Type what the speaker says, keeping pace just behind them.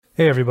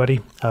Hey everybody,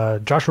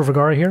 Joshua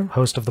Vergara here,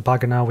 host of the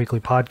Pocket Now Weekly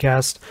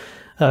Podcast.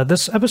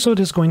 This episode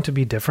is going to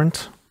be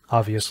different,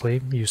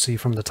 obviously. You see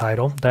from the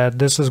title that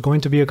this is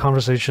going to be a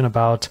conversation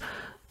about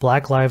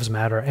Black Lives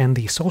Matter and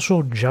the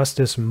social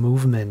justice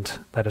movement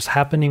that is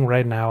happening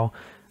right now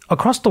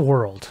across the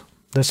world.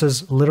 This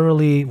is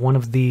literally one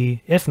of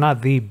the, if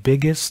not the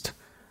biggest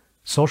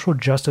social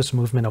justice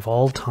movement of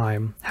all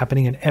time,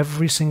 happening in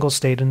every single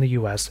state in the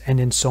US and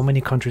in so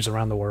many countries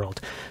around the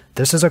world.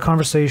 This is a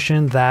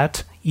conversation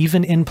that,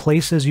 even in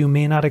places you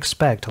may not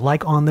expect,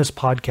 like on this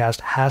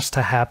podcast, has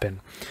to happen.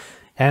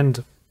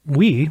 And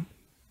we,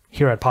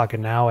 here at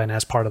Pocket Now and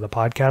as part of the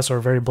podcast, are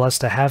very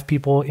blessed to have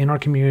people in our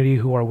community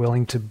who are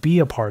willing to be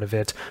a part of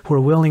it, who are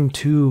willing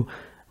to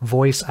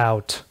voice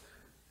out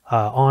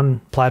on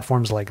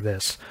platforms like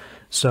this.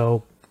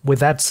 So with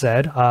that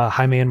said,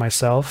 Jaime and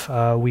myself,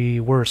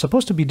 we were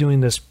supposed to be doing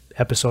this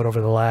episode over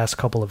the last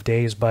couple of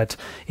days, but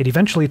it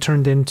eventually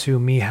turned into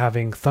me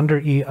having Thunder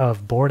E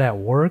of Bored at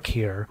Work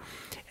here.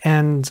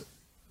 And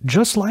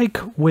just like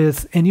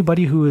with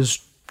anybody who is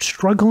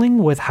struggling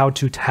with how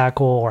to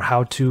tackle or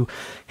how to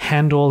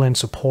handle and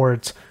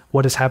support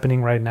what is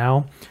happening right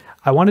now,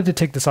 I wanted to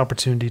take this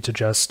opportunity to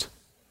just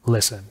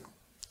listen.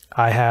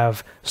 I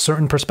have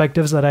certain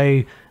perspectives that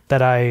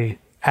I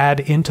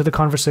add into the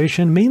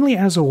conversation, mainly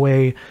as a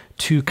way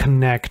to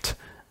connect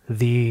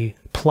the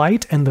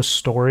plight and the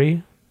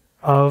story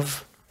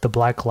of the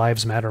Black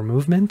Lives Matter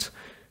movement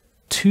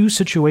to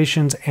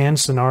situations and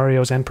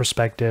scenarios and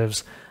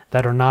perspectives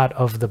that are not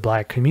of the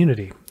Black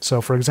community. So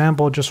for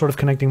example, just sort of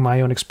connecting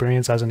my own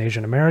experience as an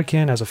Asian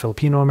American, as a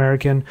Filipino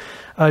American,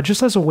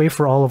 just as a way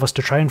for all of us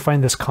to try and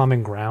find this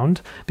common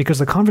ground, because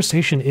the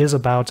conversation is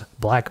about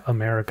Black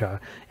America.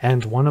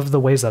 And one of the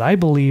ways that I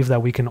believe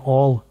that we can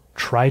all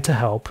try to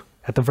help,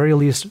 at the very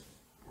least,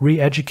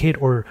 re-educate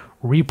or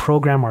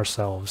reprogram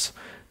ourselves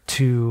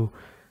to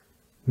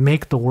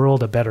make the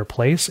world a better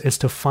place, is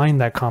to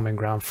find that common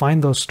ground,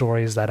 find those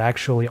stories that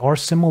actually are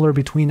similar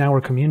between our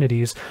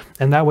communities,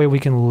 and that way we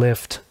can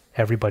lift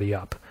everybody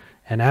up.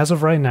 And as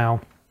of right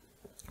now,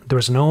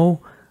 there's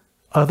no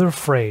other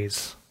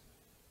phrase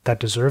that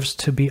deserves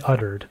to be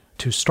uttered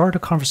to start a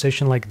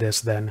conversation like this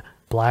than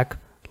Black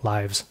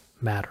Lives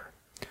Matter.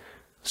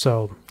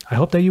 So I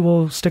hope that you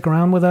will stick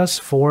around with us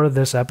for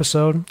this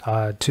episode.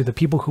 To the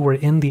people who were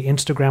in the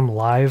Instagram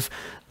Live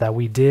that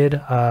we did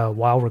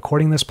while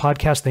recording this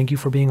podcast, thank you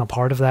for being a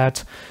part of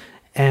that.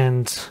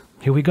 And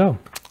here we go.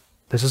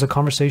 This is a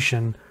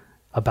conversation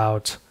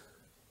about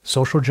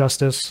social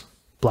justice,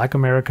 Black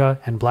America,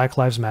 and Black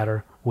Lives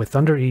Matter with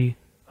Thunder E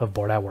of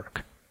Bored at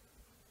Work.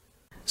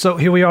 So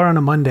here we are on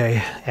a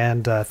Monday,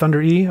 and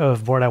Thunder E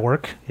of Bored at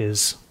Work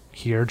is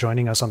here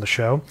joining us on the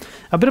show.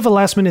 A bit of a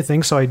last minute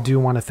thing, so I do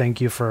want to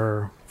thank you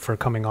for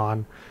coming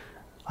on.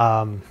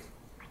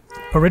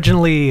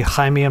 Originally,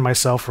 Jaime and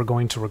myself were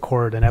going to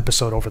record an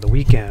episode over the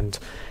weekend,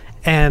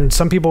 and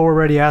some people were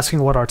already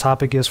asking what our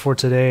topic is for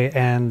today,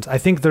 and I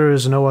think there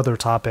is no other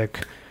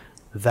topic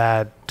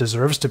that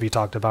deserves to be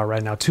talked about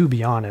right now, to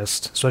be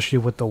honest, especially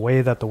with the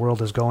way that the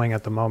world is going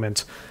at the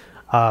moment.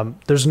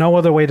 There's no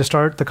other way to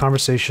start the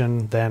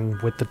conversation than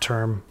with the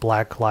term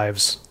Black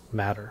Lives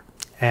Matter.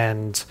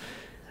 And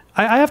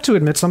I have to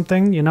admit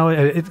something, you know,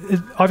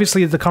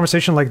 obviously the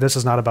conversation like this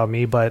is not about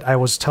me, but I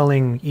was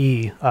telling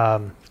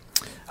Thunder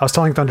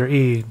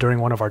E during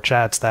one of our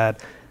chats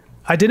that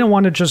I didn't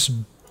want to just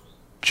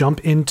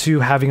jump into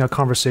having a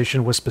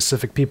conversation with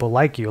specific people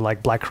like you,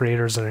 like Black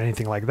creators or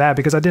anything like that,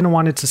 because I didn't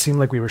want it to seem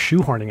like we were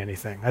shoehorning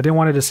anything. I didn't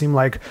want it to seem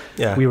like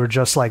we were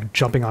just like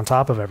jumping on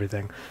top of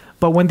everything.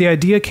 But when the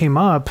idea came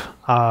up,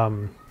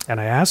 and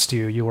I asked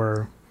you, you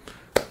were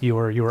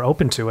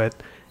open to it.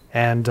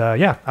 And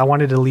I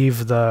wanted to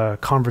leave the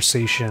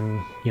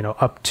conversation, you know,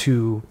 up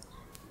to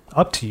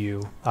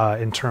you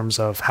in terms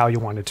of how you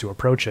wanted to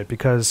approach it,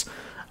 because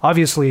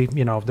obviously,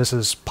 you know, this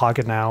is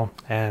Pocket Now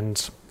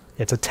and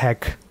it's a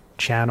tech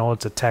channel,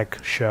 it's a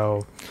tech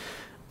show,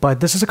 but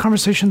this is a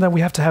conversation that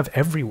we have to have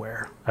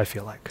everywhere, I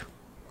feel like.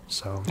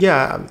 So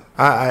yeah,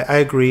 I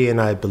agree,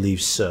 and I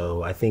believe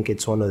so. I think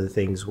it's one of the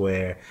things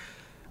where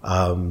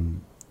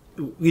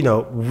you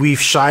know, we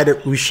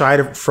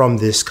shied from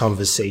this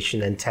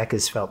conversation, and tech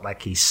has felt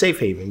like a safe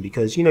haven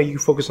because, you know, you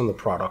focus on the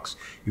products,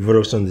 you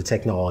focus on the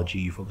technology,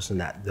 you focus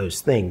on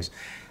those things,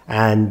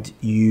 and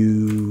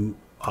you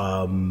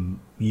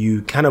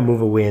kind of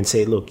move away and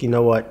say, look, you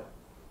know what,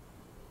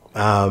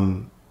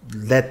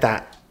 let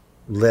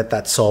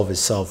that solve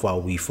itself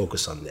while we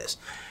focus on this.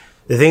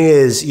 The thing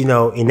is, you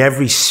know, in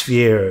every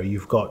sphere,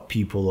 you've got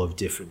people of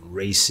different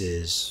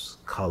races,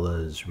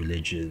 colors,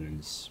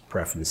 religions,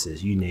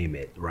 preferences, you name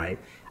it, right?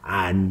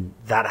 And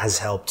that has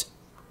helped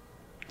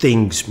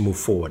things move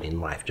forward in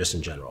life, just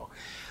in general.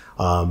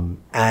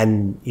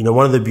 And, you know,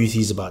 one of the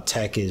beauties about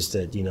tech is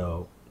that, you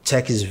know,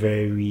 tech is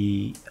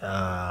very,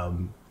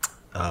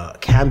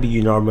 can be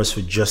enormous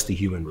for just the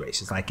human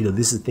race. It's like, you know,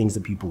 this is things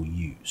that people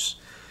use.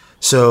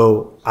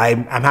 So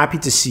I'm happy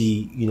to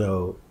see, you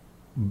know,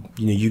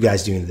 you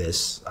guys doing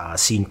this,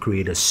 seeing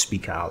creators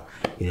speak out.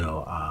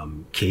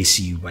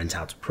 Casey went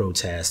out to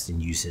protest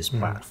and use his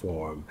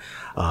platform.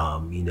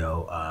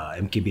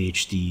 MKBHD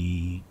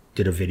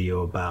did a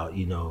video about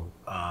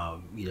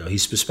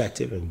his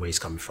perspective and where he's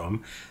coming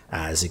from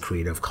as a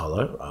creator of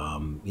color.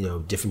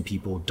 Different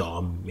people.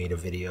 Dom made a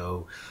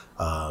video.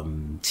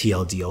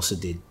 TLD also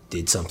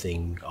did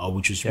something,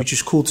 which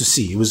was cool to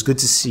see. It was good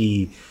to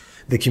see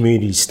the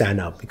community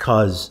stand up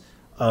because.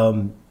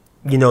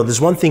 There's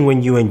one thing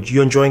when you're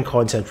enjoying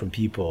content from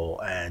people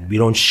and we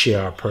don't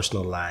share our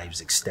personal lives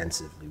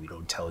extensively. We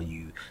don't tell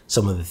you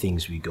some of the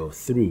things we go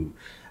through.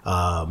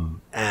 For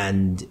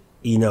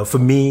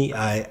me,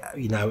 I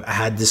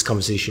had this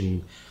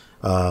conversation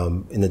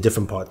in a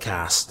different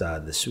podcast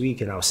this week,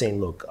 and I was saying,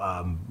 look,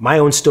 my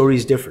own story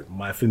is different.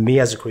 For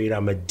me as a creator,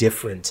 I'm a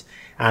different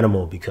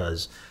animal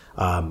because,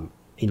 I'm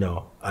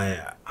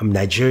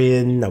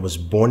Nigerian. I was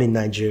born in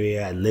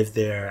Nigeria. I lived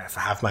there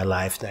for half my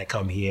life. Then I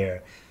come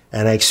here.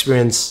 And I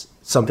experienced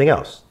something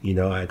else.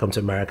 I come to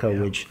America,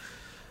 which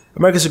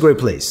America's a great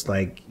place.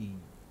 Like,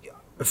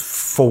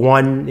 for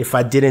one, if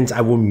I didn't, I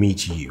wouldn't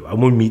meet you. I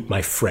wouldn't meet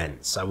my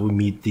friends. I would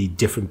meet the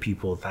different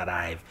people that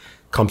I've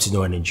come to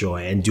know and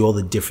enjoy and do all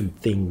the different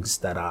things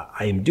that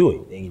I am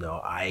doing.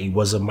 I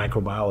was a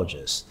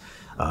microbiologist,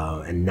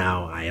 and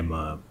now I am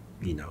I'm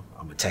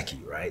a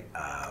techie, right?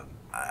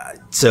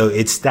 So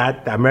it's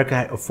that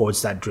America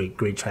affords that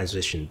great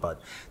transition. But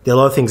there are a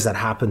lot of things that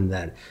happen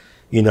that,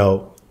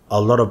 a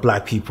lot of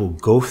Black people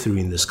go through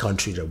in this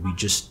country that we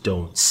just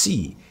don't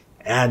see.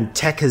 And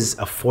tech has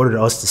afforded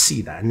us to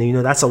see that.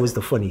 And, that's always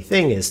the funny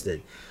thing is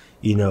that,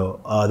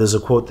 there's a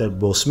quote that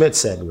Will Smith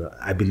said,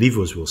 I believe it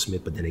was Will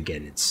Smith, but then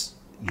again, it's,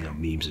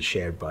 memes are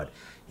shared. But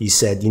he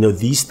said,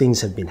 these things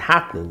have been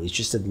happening. It's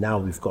just that now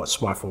we've got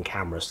smartphone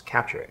cameras to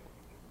capture it.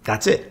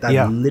 That's it.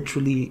 That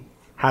literally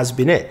has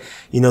been it.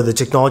 The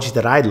technology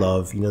that I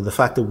love, the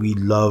fact that we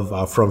love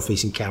our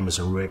front-facing cameras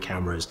and rear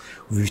cameras,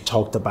 we've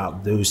talked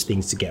about those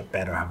things to get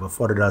better, have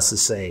afforded us to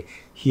say,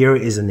 here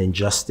is an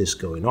injustice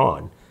going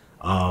on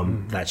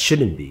that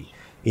shouldn't be.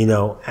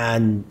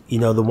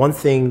 The one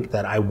thing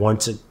that I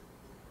want to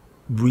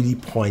really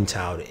point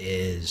out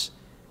is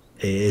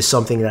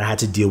something that I had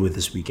to deal with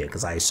this weekend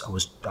because I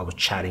was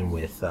chatting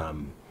with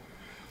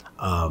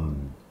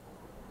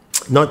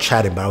not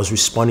chatting, but I was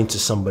responding to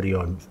somebody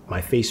on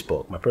my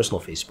Facebook, my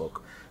personal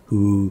Facebook,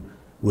 who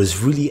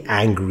was really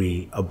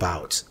angry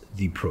about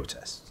the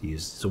protest.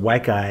 He's a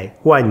white guy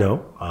who I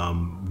know,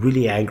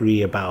 really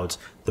angry about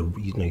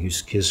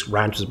his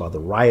rant was about the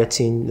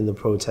rioting in the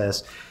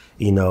protest.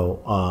 It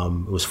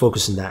was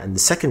focused on that. And the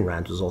second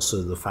rant was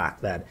also the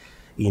fact that,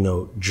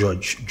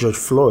 George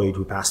Floyd,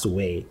 who passed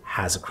away,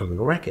 has a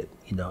criminal record,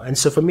 And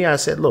so for me, I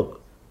said,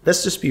 look,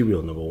 let's just be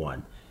real, number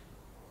one.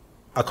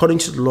 According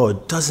to the law,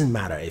 it doesn't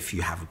matter if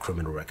you have a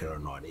criminal record or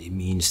not. It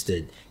means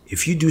that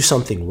if you do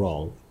something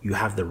wrong, you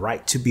have the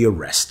right to be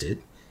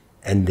arrested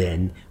and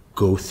then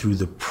go through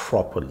the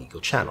proper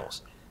legal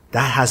channels.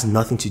 That has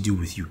nothing to do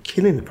with you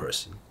killing the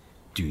person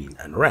doing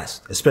an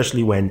arrest,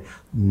 especially when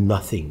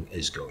nothing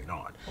is going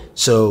on.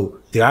 So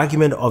the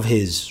argument of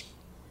his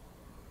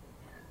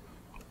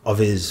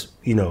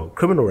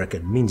criminal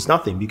record means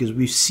nothing because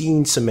we've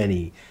seen so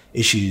many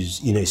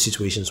issues,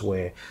 situations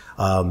where,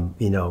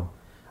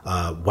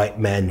 white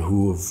men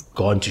who have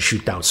gone to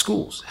shoot down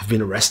schools have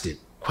been arrested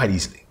quite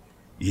easily,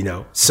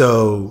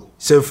 So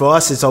for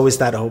us, it's always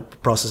that whole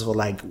process of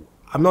like,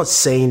 I'm not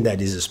saying that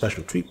is a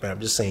special treatment.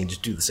 I'm just saying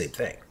just do the same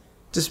thing.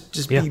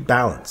 Just be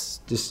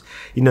balanced. Just,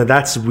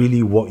 that's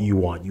really what you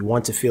want. You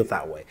want to feel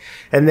that way.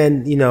 And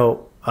then,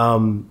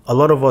 a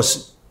lot of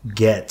us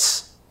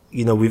get,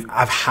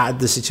 I've had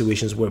the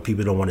situations where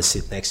people don't want to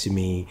sit next to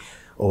me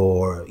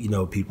or,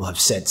 people have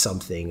said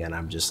something and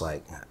I'm just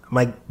like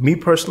me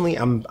personally,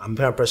 I'm the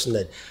kind of person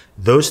that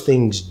those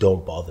things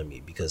don't bother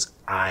me because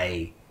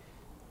I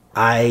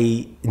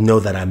know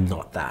that I'm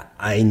not that.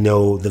 I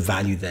know the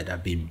value that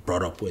I've been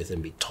brought up with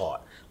and been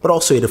taught, but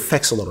also it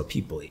affects a lot of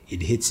people.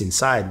 It hits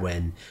inside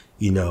when,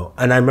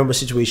 and I remember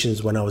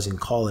situations when I was in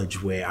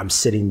college where I'm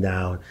sitting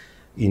down,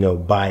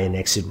 by an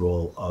exit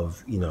row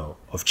of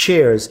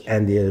chairs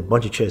and there are a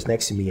bunch of chairs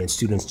next to me and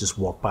students just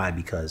walk by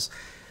because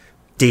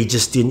they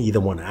just didn't either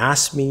want to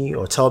ask me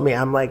or tell me.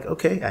 I'm like,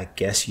 okay, I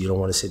guess you don't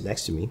want to sit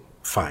next to me.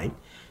 Fine.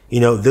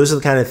 Those are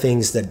the kind of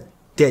things that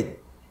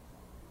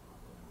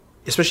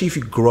especially if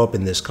you grow up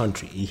in this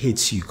country, it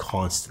hits you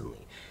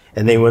constantly.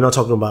 And then we're not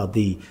talking about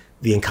the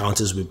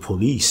encounters with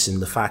police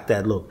and the fact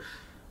that, look,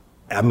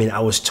 I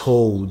was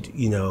told,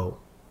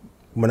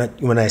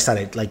 when I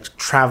started like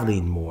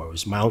traveling more, it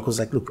was my uncle's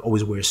like, look,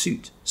 always wear a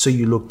suit so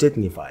you look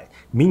dignified.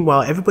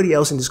 Meanwhile, everybody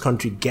else in this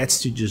country gets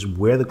to just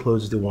wear the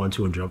clothes they want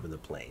to and jump in the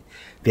plane.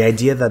 The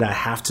idea that I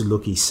have to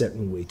look a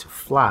certain way to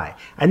fly,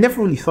 I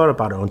never really thought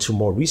about it until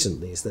more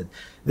recently, is that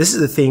this is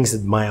the things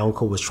that my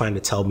uncle was trying to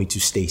tell me to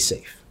stay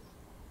safe.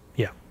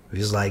 Yeah.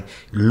 He's like,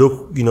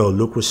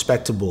 look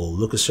respectable,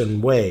 look a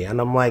certain way. And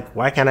I'm like,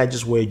 why can't I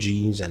just wear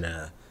jeans and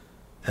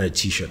a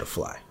t-shirt to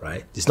fly,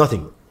 right? There's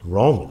nothing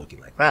wrong with looking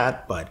like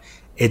that, but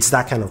it's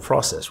that kind of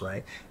process,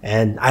 right?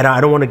 And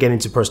I don't want to get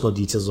into personal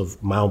details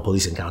of my own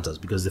police encounters,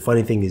 because the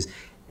funny thing is,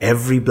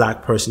 every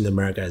black person in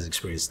America has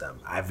experienced them.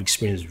 I've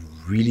experienced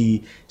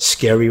really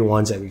scary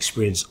ones. I've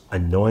experienced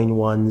annoying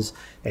ones.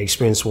 I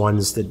experienced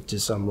ones that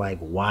just, I'm like,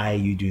 why are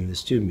you doing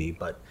this to me?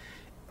 But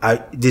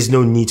there's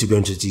no need to go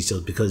into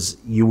details, because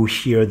you will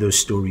hear those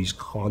stories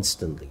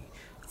constantly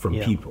from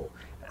people.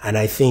 And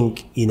I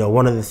think,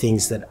 one of the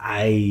things that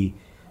I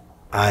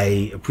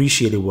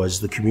appreciated was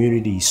the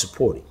community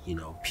supporting.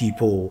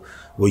 People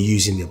were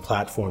using their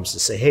platforms to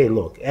say, hey,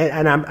 look,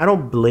 and I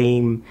don't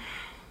blame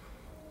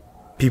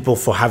people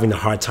for having a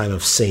hard time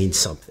of saying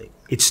something.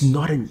 It's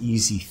not an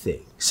easy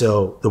thing.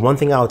 So the one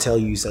thing I'll tell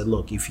you is that,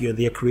 look, if you're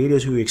the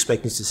creators who are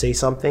expecting to say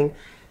something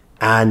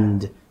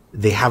and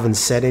they haven't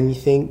said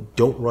anything,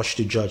 don't rush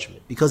to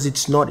judgment, because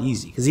it's not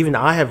easy. Because even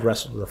I have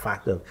wrestled with the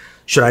fact of,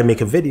 should I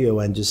make a video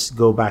and just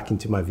go back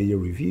into my video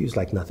reviews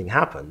like nothing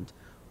happened?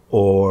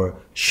 Or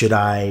should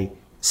I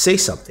say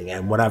something?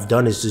 And what I've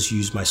done is just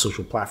use my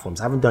social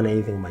platforms. I haven't done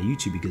anything on my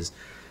YouTube because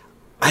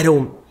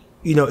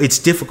it's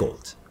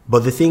difficult. But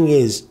the thing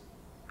is,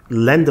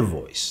 lend a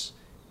voice,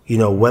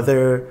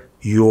 whether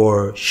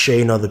you're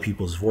sharing other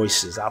people's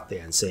voices out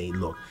there and saying,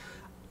 look,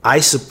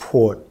 I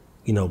support,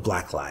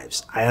 Black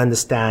lives. I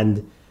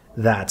understand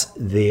that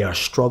there are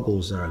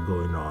struggles that are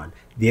going on.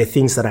 There are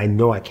things that I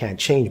know I can't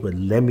change, but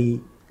let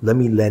me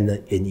lend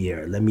an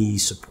ear. Let me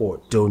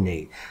support,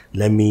 donate.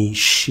 Let me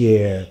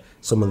share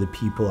some of the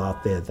people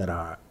out there that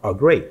are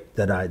great,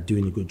 that are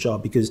doing a good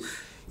job. Because,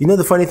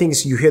 the funny thing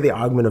is, you hear the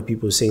argument of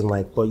people saying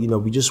like, but,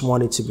 we just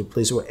want it to be a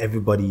place where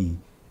everybody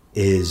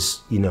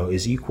is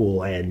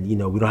equal, and, we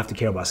don't have to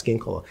care about skin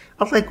color.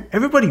 I was like,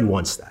 everybody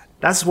wants that.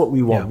 That's what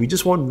we want. Yeah. We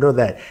just want to know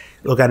that,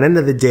 look, at the end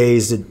of the day,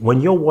 is that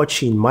when you're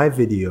watching my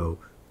video,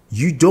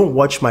 you don't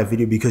watch my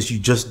video because you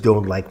just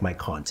don't like my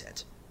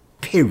content,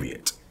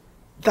 period.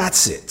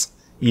 That's it,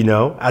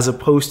 as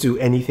opposed to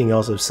anything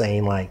else of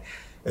saying like,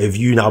 if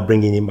you now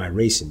bringing in my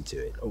race into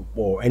it,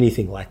 or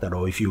anything like that,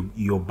 or if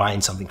you're buying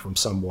something from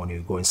someone and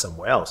you're going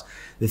somewhere else.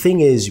 The thing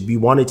is, we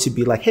want it to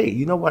be like, hey,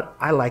 you know what?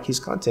 I like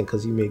his content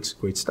because he makes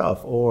great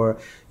stuff. Or,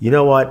 you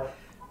know what?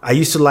 I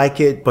used to like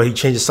it, but he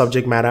changed the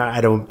subject matter.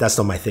 That's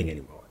not my thing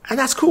anymore. And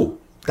that's cool.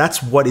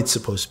 That's what it's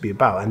supposed to be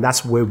about. And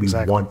that's where we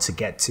want to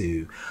get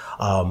to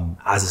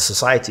as a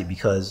society.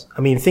 Because,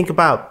 think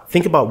about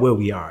where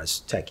we are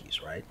as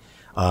techies, right?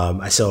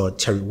 I saw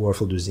Terry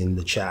Warfield was in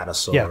the chat. I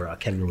saw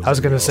Kevin was. I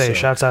was going to say,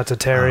 shouts out to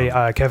Terry.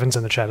 Kevin's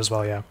in the chat as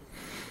well. Yeah.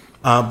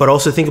 But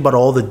also think about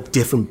all the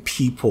different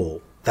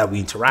people that we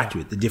interact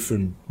with, the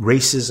different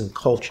races and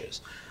cultures,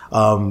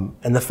 and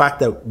the fact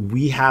that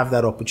we have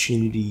that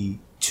opportunity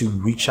to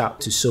reach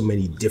out to so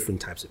many different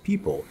types of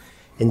people,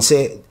 and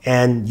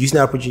using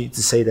that opportunity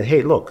to say that,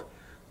 hey, look,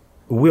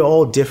 we're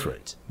all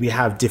different. We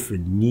have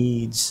different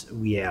needs.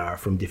 We are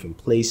from different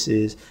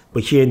places.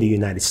 But here in the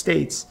United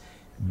States,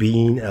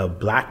 being a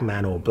black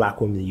man or a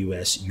black woman in the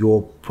US,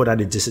 you're put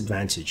at a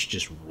disadvantage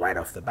just right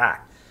off the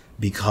bat,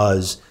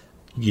 because,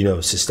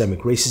 systemic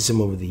racism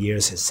over the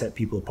years has set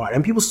people apart,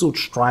 and people still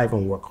strive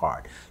and work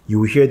hard. You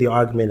will hear the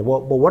argument,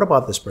 well, what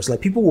about this person?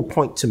 Like, people will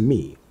point to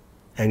me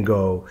and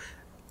go,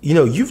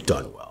 you've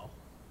done well,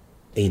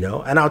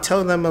 and I'll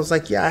tell them, I was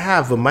like, yeah, I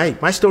have, but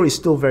my story is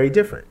still very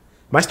different.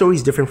 My story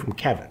is different from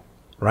Kevin,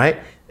 right?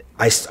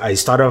 I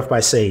started off by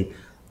saying,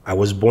 I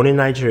was born in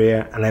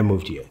Nigeria and I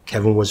moved here.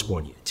 Kevin was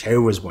born here. Terry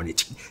was born here.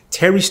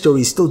 Terry's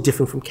story is still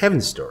different from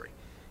Kevin's story,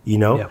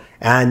 Yeah.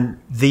 And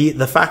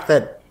the fact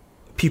that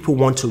people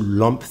want to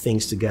lump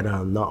things together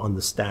and not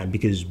understand,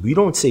 because we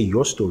don't say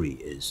your story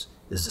is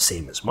the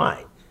same as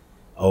mine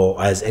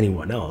or as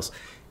anyone else.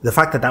 The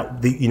fact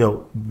that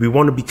we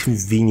want to be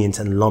convenient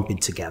and lump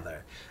it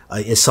together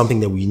is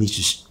something that we need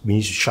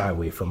to shy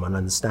away from, and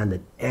understand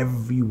that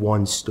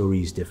everyone's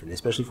story is different,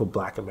 especially for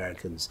Black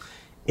Americans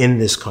in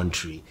this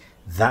country.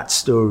 That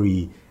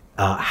story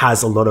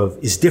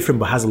is different,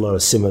 but has a lot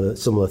of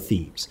similar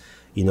themes,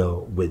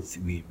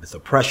 with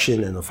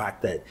oppression, and the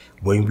fact that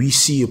when we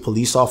see a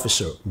police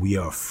officer, we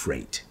are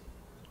afraid.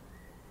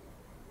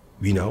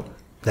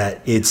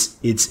 That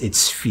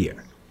it's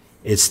fear.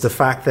 It's the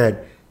fact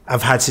that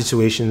I've had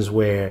situations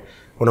where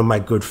one of my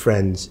good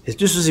friends,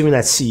 this was even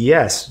at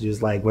CES,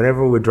 just like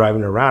whenever we're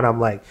driving around, I'm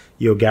like,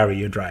 yo, Gary,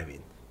 you're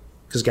driving.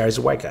 Because Gary's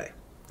a white guy.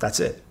 That's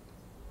it.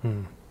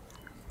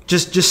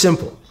 Just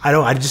simple.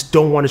 I just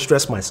don't want to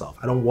stress myself.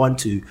 I don't want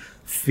to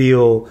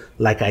feel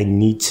like I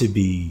need to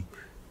be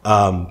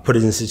put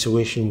in a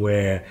situation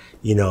where,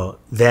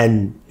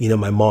 then,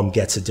 my mom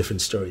gets a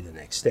different story the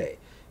next day.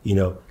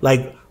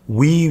 Like,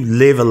 we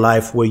live a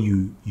life where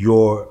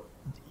your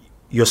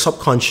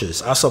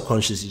subconscious, our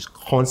subconscious is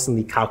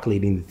constantly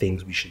calculating the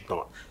things we should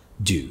not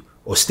do,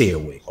 or stay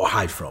away, or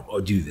hide from,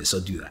 or do this, or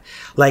do that.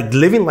 Like,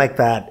 living like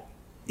that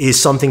is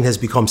something that has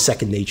become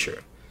second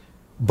nature.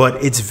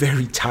 But it's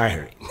very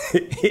tiring.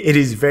 It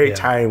is very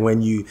tiring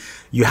when you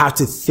have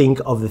to think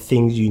of the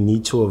things you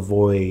need to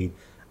avoid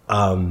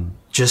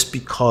just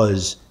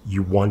because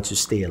you want to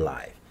stay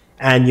alive.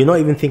 And you're not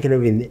even thinking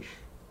of it.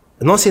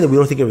 I'm not saying that we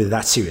don't think of it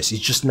that serious.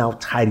 It's just now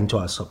tied into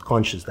our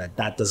subconscious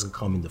that doesn't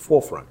come in the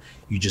forefront.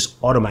 You just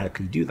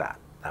automatically do that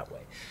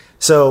way.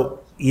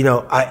 So,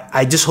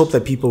 I just hope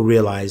that people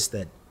realize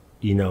that,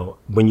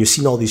 when you're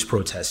seeing all these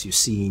protests, you're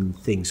seeing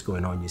things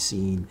going on, you're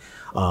seeing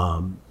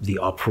the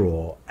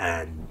uproar,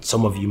 and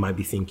some of you might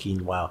be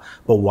thinking, wow,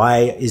 but why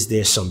is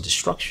there some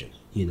destruction,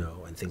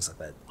 and things like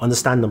that.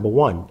 Understand, number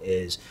one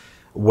is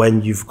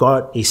when you've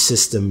got a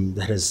system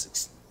that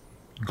has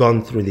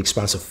gone through the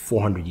expanse of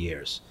 400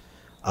 years,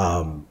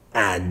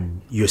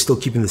 and you're still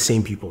keeping the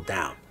same people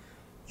down,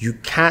 you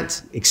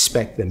can't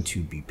expect them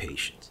to be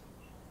patient.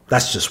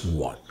 That's just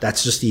one.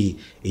 That's just a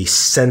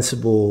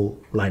sensible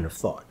line of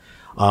thought.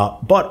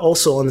 But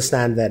also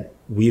understand that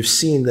we've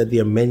seen that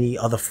there are many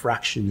other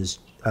factions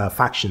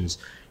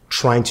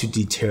trying to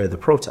deter the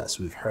protests.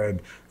 We've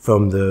heard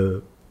from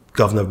the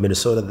governor of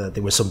Minnesota that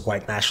there were some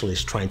white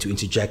nationalists trying to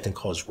interject and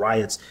cause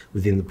riots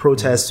within the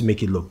protests to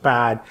make it look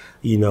bad.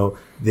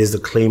 There's the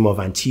claim of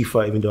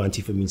Antifa, even though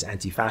Antifa means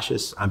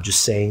anti-fascist. I'm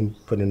just saying,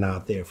 putting it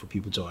out there for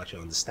people to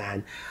actually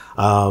understand.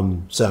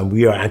 So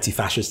we are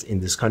anti-fascist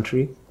in this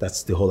country.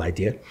 That's the whole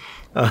idea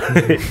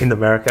in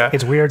America.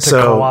 It's weird to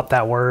co-opt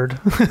that word.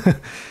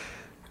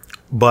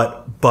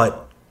 but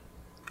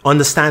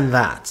understand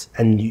that.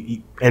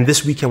 And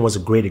this weekend was a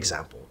great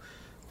example.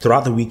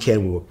 Throughout the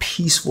weekend, we were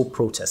peaceful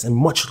protests, and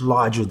much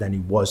larger than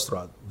it was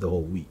throughout the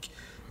whole week.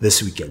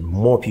 This weekend,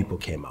 more people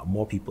came out.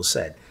 More people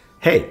said,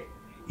 hey,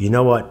 you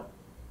know what?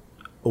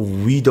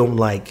 We don't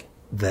like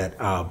that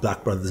our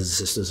black brothers and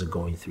sisters are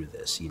going through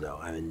this,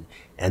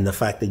 and the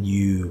fact that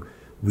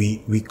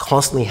we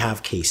constantly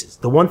have cases.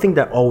 The one thing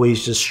that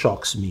always just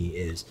shocks me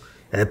is,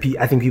 and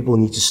I think people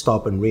need to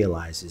stop and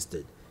realize, is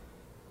that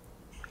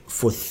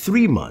for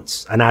 3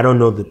 months, and I don't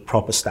know the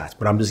proper stats,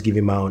 but I'm just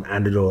giving my own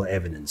anecdotal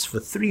evidence. For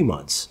 3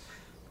 months,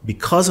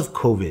 because of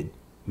COVID,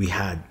 we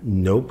had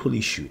no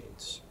police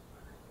shootings,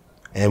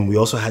 and we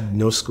also had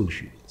no school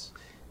shootings.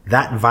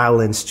 That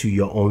violence to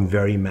your own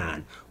very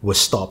man was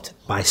stopped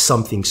by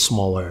something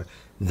smaller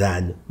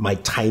than my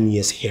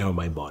tiniest hair on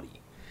my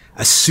body.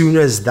 As soon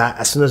as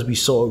we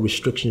saw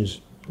restrictions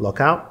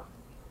lock out,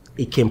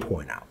 it came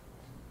pouring out.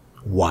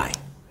 Why?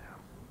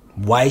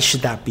 Why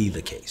should that be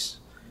the case?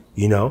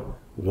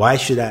 Why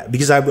should I?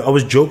 Because I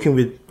was joking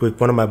with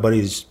one of my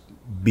buddies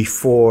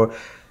before,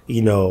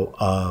 before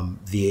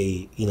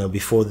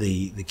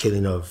the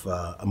killing of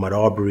Ahmaud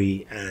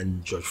Arbery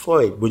and George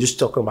Floyd. We're just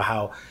talking about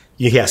how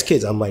he has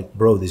kids. I'm like,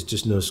 bro, there's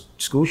just no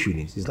school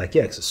shootings. He's like,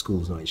 yeah, because the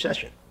school's not in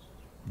session.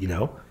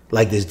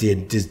 Like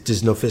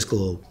there's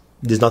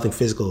nothing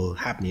physical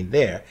happening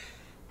there,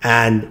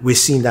 and we're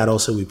seeing that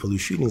also with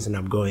police shootings. And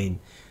I'm going,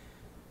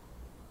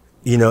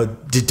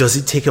 does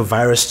it take a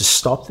virus to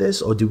stop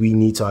this, or do we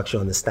need to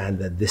actually understand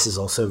that this is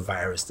also a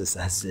virus that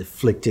has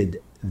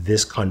afflicted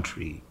this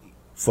country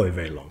for a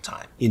very long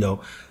time?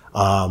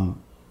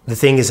 The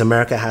thing is,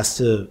 America has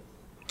to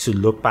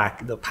look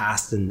back at the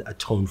past and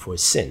atone for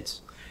its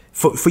sins.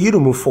 For you to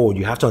move forward,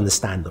 you have to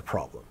understand the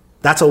problem.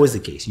 That's always the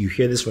case. You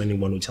hear this from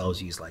anyone who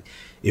tells you, it's like,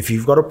 if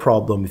you've got a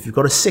problem, if you've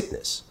got a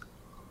sickness,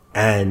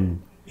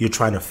 and you're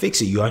trying to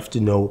fix it, you have to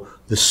know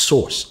the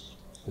source,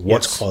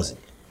 what's causing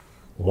it.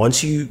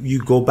 Once you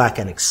go back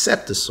and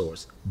accept the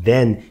source,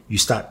 then you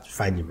start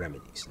finding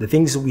remedies. The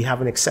things that we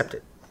haven't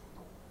accepted,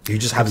 you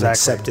just haven't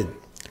accepted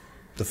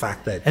the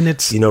fact that, and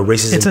it's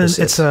racism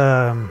persists.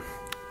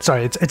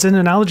 It's an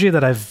analogy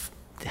that I've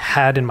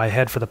had in my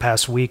head for the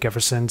past week ever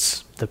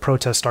since the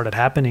protests started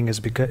happening. It's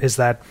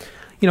not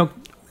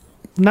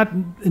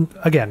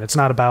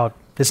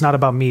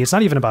about me. It's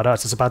not even about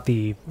us. It's about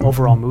the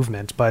overall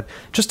movement. But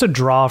just to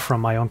draw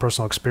from my own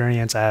personal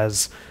experience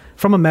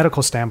from a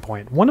medical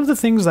standpoint, one of the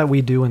things that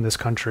we do in this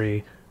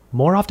country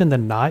more often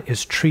than not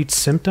is treat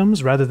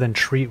symptoms rather than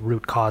treat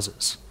root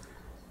causes.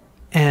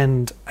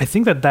 And I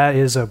think that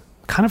is a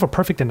kind of a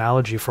perfect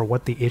analogy for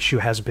what the issue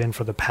has been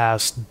for the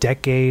past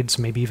decades,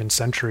 maybe even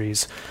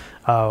centuries,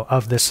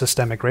 of this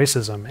systemic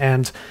racism.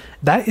 And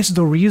that is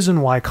the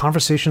reason why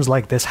conversations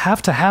like this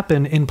have to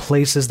happen in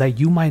places that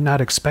you might not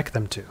expect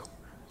them to.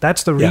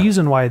 That's the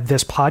reason why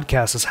this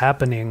podcast is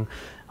happening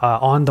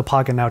on the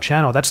Pocket Now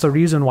channel. That's the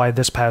reason why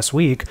this past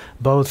week,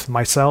 both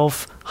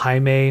myself,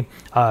 Jaime,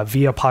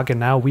 via Pocket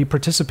Now, we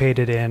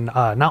participated in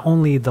not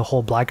only the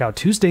whole Blackout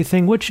Tuesday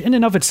thing, which in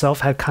and of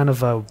itself had kind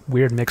of a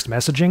weird mixed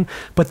messaging,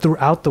 but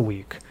throughout the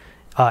week,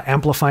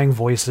 amplifying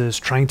voices,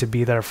 trying to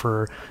be there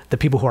for the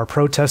people who are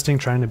protesting,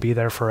 trying to be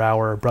there for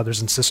our brothers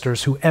and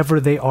sisters,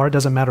 whoever they are,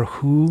 doesn't matter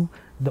who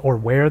or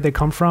where they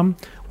come from.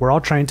 We're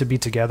all trying to be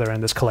together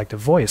in this collective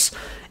voice.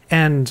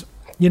 And,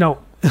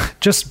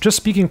 just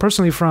speaking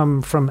personally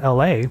from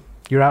LA,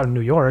 you're out in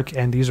New York,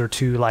 and these are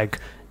two like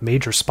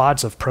major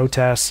spots of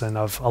protests and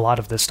of a lot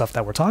of this stuff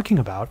that we're talking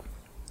about,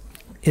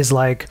 is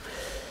like,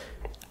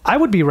 I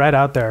would be right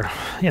out there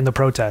in the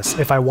protests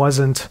if I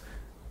wasn't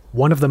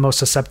one of the most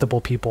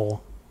susceptible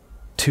people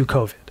to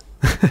COVID.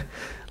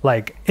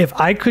 Like, if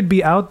I could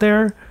be out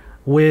there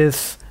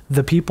with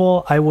the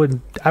people, I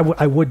would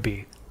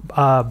be.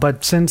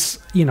 But since,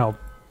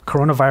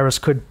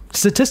 coronavirus could,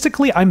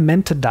 statistically, I'm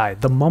meant to die.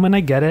 The moment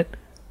I get it,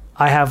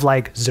 I have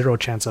like zero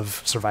chance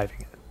of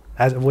surviving it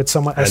as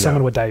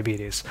someone with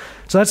diabetes.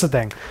 So that's the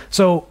thing.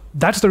 So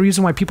that's the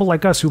reason why people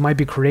like us who might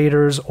be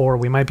creators or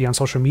we might be on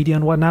social media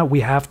and whatnot,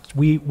 we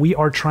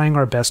are trying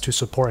our best to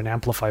support and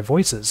amplify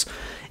voices.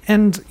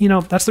 And, you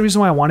know, that's the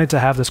reason why I wanted to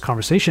have this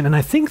conversation. And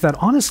I think that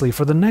honestly,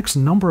 for the next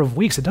number of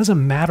weeks, it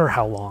doesn't matter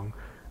how long,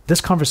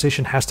 this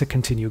conversation has to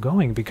continue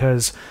going,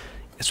 because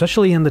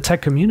especially in the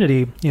tech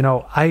community, you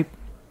know,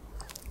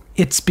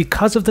 it's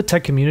because of the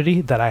tech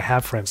community that I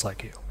have friends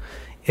like you.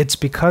 It's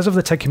because of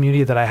the tech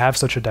community that I have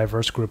such a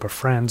diverse group of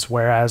friends.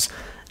 Whereas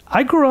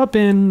I grew up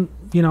in,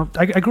 you know,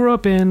 I grew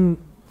up in,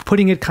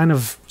 putting it kind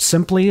of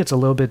simply, it's a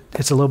little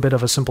bit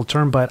of a simple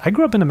term, but I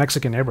grew up in a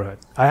Mexican neighborhood.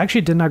 I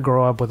actually did not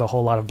grow up with a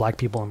whole lot of black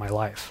people in my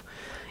life.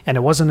 And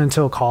it wasn't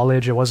until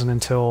college, it wasn't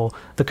until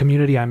the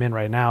community I'm in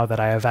right now that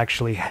I've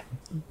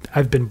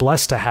been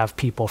blessed to have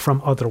people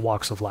from other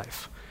walks of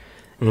life.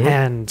 Mm-hmm.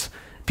 And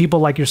people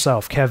like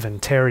yourself, Kevin,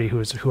 Terry,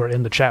 who are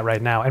in the chat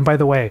right now. And by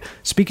the way,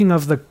 speaking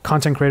of the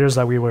content creators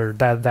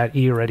that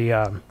E already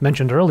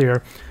mentioned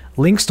earlier,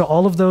 links to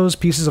all of those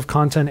pieces of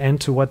content and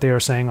to what they are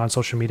saying on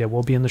social media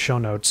will be in the show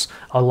notes,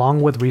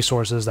 along with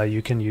resources that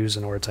you can use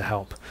in order to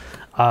help.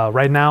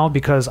 Right now,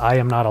 because I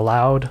am not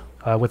allowed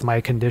with my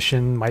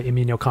condition, my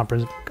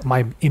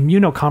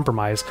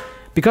immunocompromise,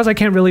 because I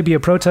can't really be a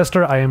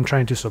protester, I am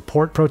trying to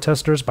support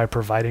protesters by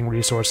providing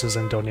resources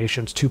and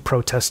donations to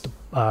protest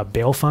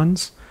bail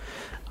funds.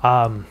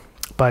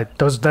 But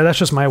that's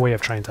just my way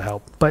of trying to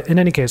help. But in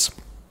any case,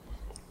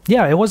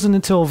 yeah, it wasn't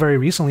until very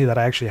recently that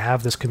I actually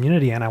have this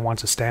community and I want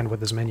to stand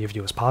with as many of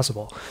you as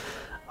possible.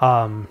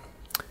 I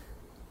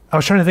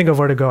was trying to think of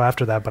where to go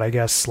after that, but I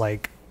guess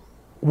like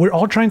we're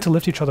all trying to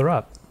lift each other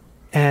up.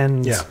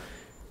 And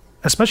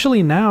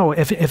especially now,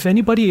 if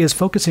anybody is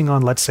focusing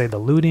on, let's say, the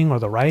looting or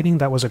the rioting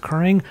that was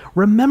occurring,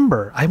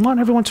 remember, I want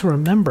everyone to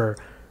remember,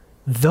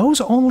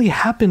 those only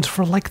happened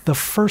for like the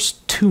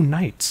first 2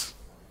 nights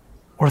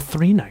or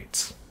 3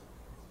 nights.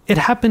 It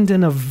happened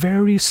in a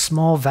very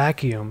small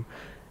vacuum.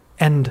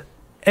 And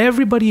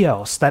everybody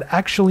else that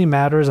actually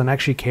matters and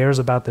actually cares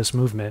about this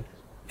movement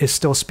is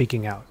still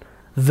speaking out.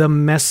 The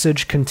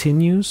message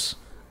continues.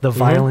 The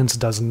violence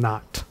does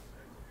not.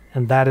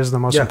 And that is the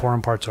most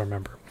important part to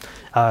remember.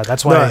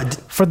 That's why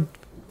for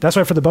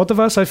the both of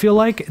us, I feel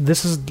like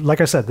this is, like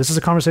I said, this is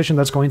a conversation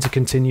that's going to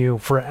continue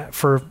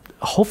for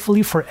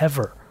hopefully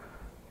forever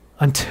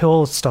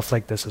until stuff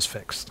like this is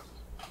fixed.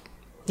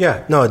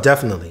 Yeah, no,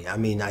 definitely. I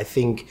mean, like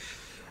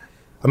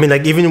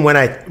even when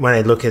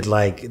I look at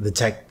like the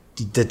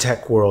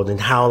tech world and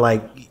how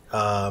like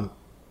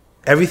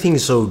everything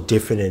is so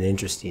different and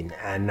interesting.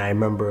 And I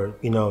remember,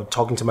 you know,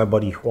 talking to my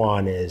buddy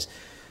Juan is,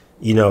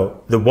 you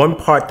know, the one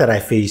part that I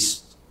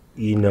faced,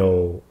 you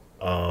know,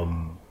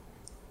 an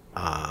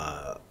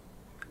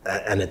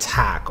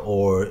attack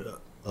or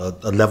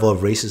a level of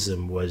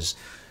racism was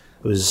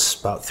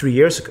about 3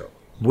 years ago,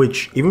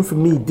 which even for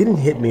me didn't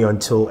hit me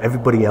until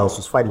everybody else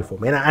was fighting for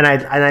me. And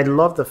I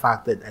love the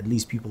fact that at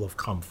least people have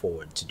come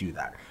forward to do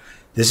that.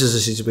 This is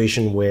a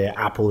situation where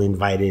Apple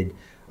invited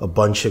a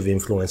bunch of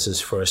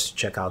influencers first to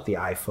check out the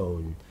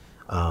iPhone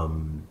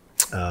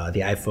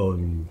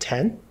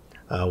 10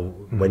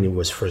 when it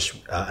was first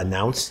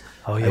announced.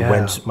 Oh, yeah. I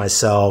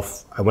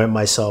went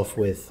myself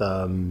with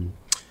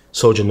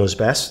Soldier Knows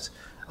Best.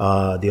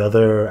 The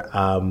other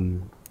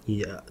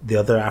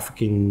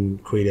African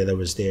creator that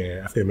was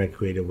there, African American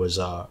creator, was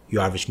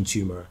Your Average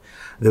Consumer.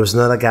 There was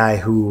another guy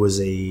who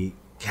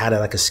had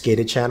like a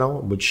skater channel,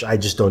 which I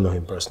just don't know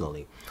him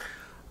personally.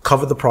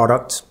 Covered the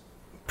product,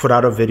 put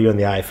out a video on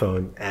the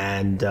iPhone,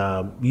 and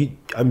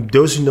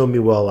those who know me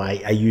well,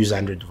 I use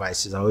Android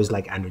devices. I always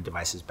like Android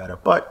devices better.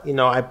 But, you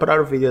know, I put out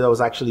a video that was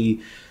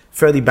actually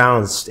fairly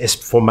balanced as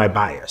for my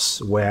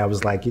bias, where I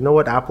was like, you know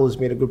what, Apple has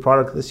made a good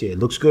product this year. It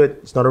looks good.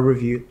 It's not a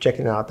review. Check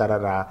it out,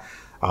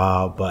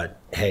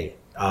 but hey,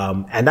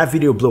 and that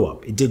video blew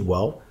up. It did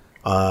well.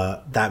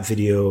 That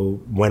video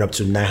went up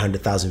to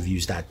 900,000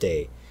 views that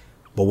day.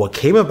 But what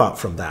came about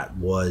from that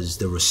was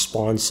the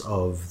response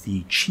of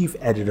the chief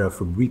editor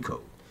from Recode.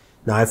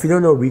 Now, if you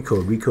don't know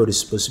Recode is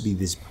supposed to be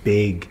this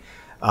big,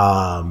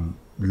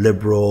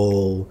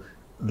 liberal,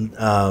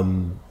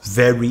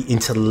 very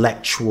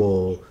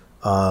intellectual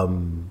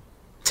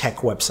tech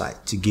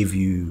website to give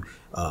you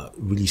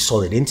really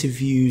solid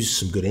interviews,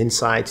 some good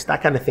insights,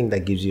 that kind of thing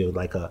that gives you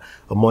like a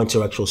more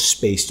intellectual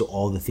space to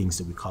all the things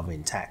that we cover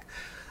in tech.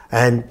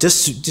 And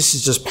this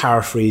is just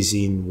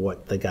paraphrasing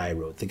what the guy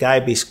wrote. The guy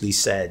basically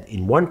said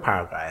in one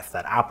paragraph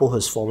that Apple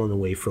has fallen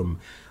away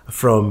from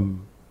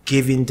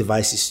giving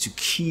devices to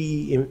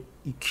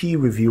key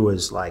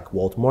reviewers like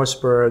Walt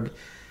Mossberg.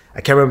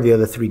 I can't remember the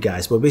other 3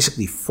 guys, but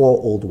basically 4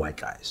 old white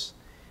guys.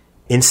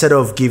 Instead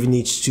of giving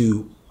it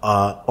to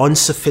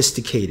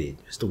unsophisticated,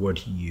 is the word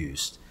he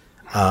used,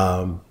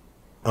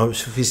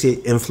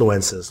 unsophisticated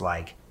influencers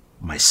like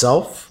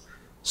myself,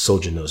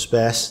 Soldier Knows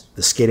Best,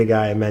 the skater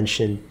guy I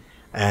mentioned,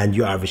 and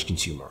Your Average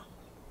Consumer.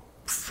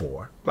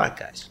 4 black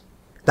guys.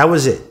 That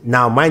was it.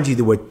 Now, mind you,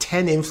 there were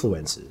 10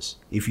 influencers.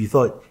 If you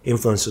thought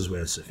influencers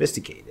were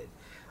sophisticated,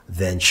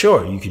 then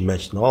sure, you can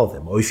mention all of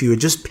them. Or if you were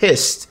just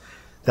pissed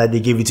that they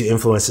give it to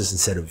influencers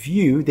instead of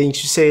you, then you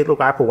should say, look,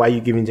 Apple, why are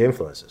you giving to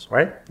influencers,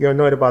 right? You're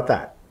annoyed about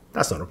that.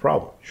 That's not a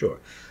problem, sure.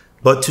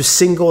 But to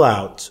single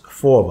out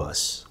 4 of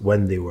us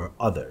when they were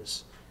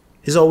others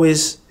is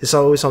always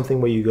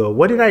something where you go,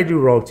 what did I do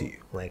wrong to you?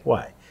 Like,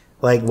 why?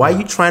 Like, why are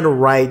you trying to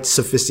write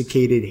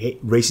sophisticated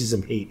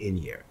racism hate in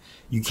here?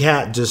 You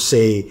can't just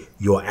say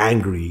you're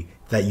angry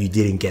that you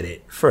didn't get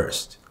it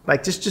first.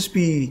 Like, just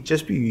be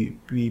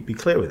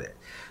clear with it.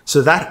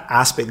 So that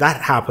aspect,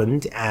 that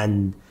happened,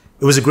 and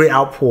it was a great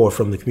outpour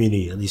from the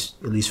community, at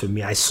least for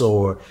me. I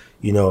saw,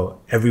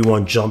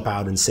 everyone jump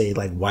out and say,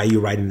 like, why are you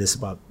writing this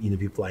about,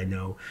 people I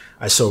know?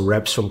 I saw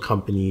reps from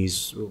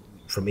companies,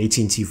 from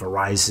AT&T,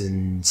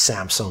 Verizon,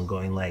 Samsung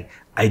going like,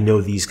 I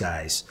know these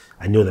guys.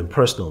 I know them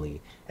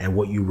personally. And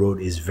what you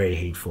wrote is very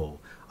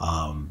hateful,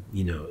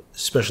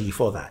 especially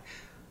for that.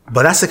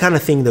 But that's the kind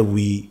of thing that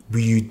we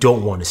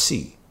don't want to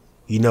see.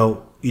 We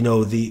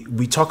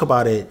talk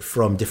about it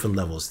from different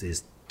levels.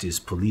 There's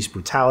police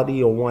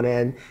brutality on one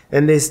end,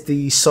 and there's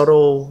the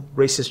subtle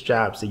racist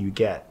jabs that you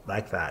get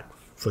like that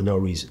for no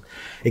reason.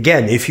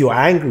 Again, if you're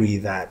angry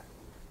that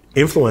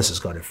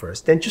influencers got it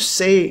first, then just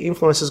say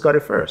influencers got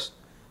it first.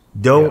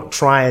 Don't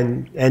try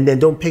and then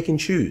don't pick and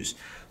choose.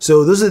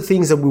 So those are the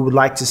things that we would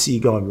like to see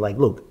going. Like,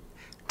 look,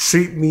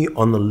 treat me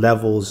on the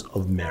levels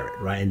of merit,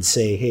 right? And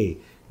say, hey,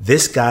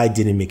 this guy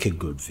didn't make a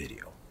good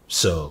video.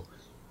 So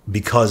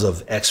because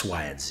of X,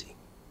 Y, and Z.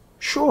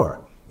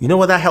 Sure. You know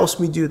what that helps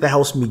me do? That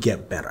helps me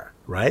get better,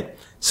 right?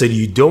 So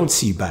you don't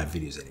see bad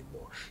videos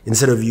anymore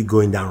instead of you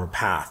going down a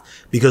path.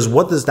 Because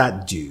what does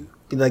that do?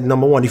 Like,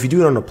 number one, if you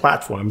do it on a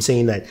platform, I'm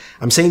saying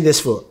this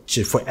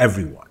for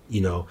everyone.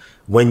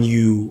 When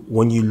you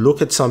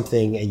look at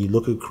something and you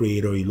look at a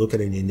creator, or you look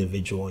at an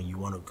individual and you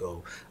want to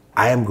go,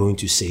 I am going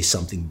to say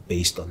something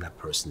based on that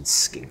person's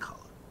skin color,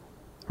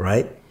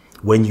 right?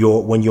 When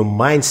your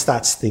mind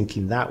starts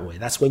thinking that way,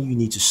 that's when you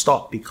need to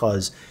stop,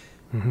 because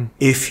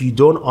if you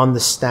don't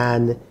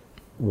understand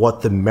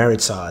what the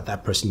merits are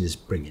that person is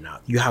bringing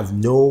out, you have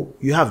no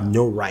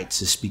right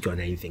to speak on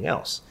anything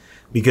else,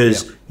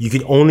 because you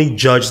can only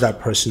judge that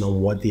person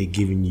on what they're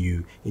giving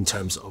you in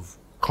terms of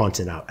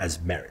content out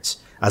as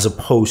merits, as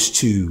opposed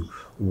to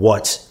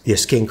what their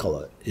skin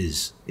color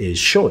is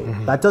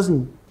showing. That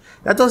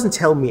doesn't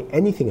tell me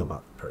anything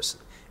about the person.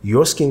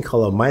 Your skin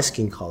color, my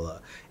skin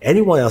color,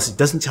 anyone else, it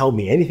doesn't tell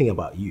me anything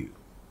about you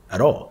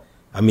at all.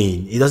 I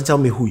mean, it doesn't tell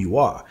me who you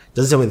are. It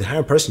doesn't tell me the kind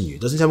of person you are.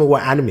 It doesn't tell me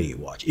what anime you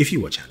watch, if you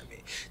watch anime.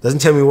 It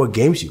doesn't tell me what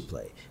games you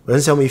play. It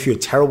doesn't tell me if you're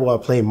terrible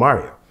at playing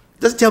Mario. It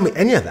doesn't tell me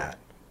any of that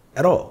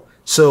at all.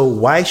 So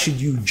why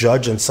should you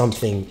judge on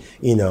something,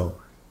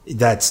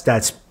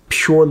 that's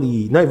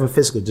purely, not even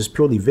physical, just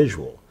purely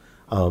visual,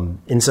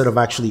 instead of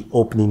actually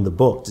opening the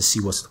book to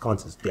see what's the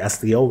content? That's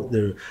the old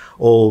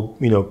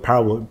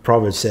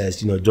proverb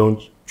says,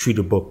 don't treat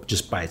a book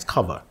just by its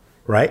cover,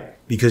 right?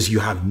 Because you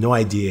have no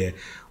idea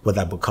what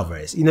that book cover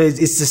is.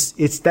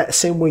 It's that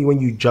same way when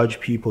you judge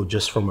people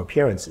just from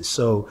appearances.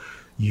 So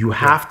you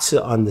have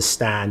to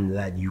understand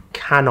that you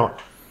cannot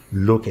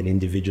look at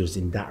individuals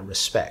in that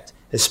respect,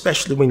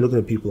 especially when you're looking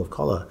at people of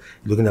color.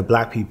 You're looking at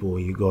black people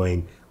and you're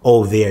going,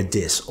 oh, they're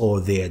this or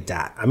they're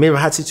that. I mean, I've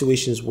had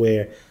situations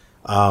where,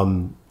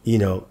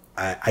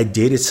 I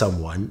dated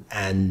someone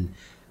and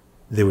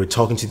they were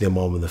talking to their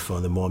mom on the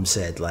phone. The mom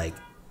said, like,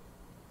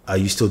 are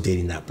you still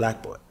dating that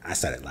black boy? I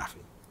started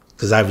laughing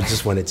because I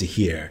just wanted to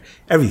hear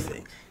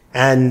everything.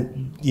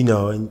 And,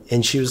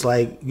 and she was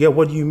like, yeah,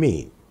 what do you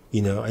mean?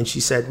 And she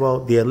said,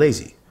 well, they're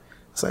lazy.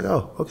 It's like,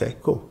 oh, okay,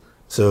 cool.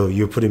 So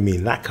you're putting me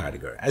in that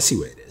category. I see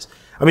what it is.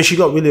 I mean, she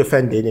got really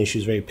offended and she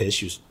was very pissed.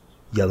 She was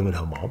yelling at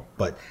her mom,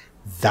 but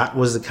that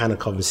was the kind of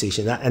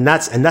conversation and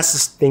that's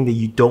the thing that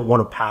you don't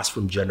want to pass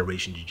from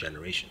generation to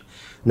generation.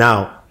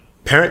 Now,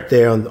 parent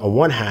there on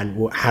one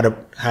hand had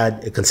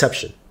a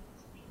conception,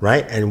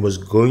 right? And was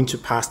going to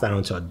pass that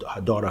on to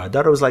her daughter. Her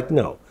daughter was like,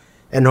 no.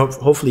 And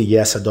hopefully,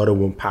 yes, her daughter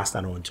won't pass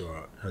that on to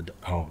her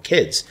own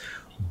kids.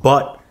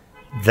 But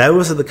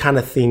those are the kind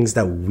of things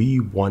that we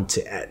want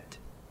to end.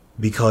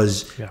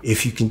 Because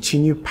if you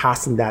continue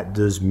passing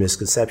those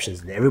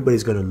misconceptions, then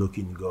everybody's going to look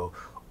and go,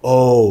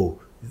 oh,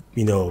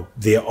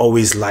 they're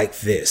always like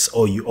this,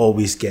 or you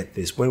always get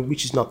this,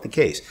 which is not the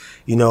case.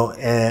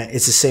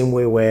 It's the same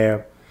way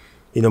where,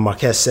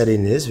 Marquez said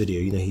in his video,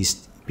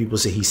 people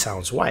say he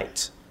sounds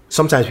white.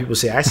 Sometimes people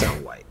say I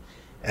sound white.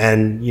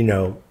 And,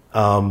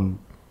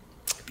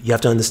 you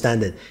have to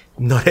understand that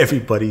not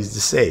everybody's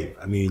the same.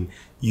 I mean,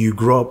 you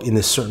grow up in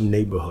a certain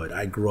neighborhood.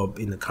 I grew up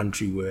in a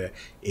country where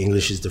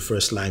English is the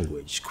first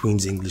language.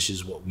 Queen's English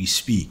is what we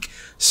speak.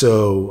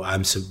 So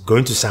I'm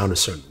going to sound a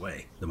certain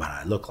way, no matter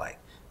what I look like,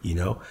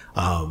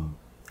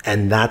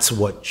 and that's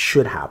what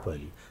should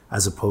happen,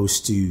 as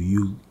opposed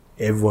to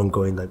everyone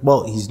going like,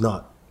 well, he's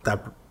not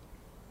that.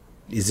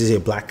 Is this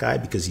a black guy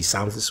because he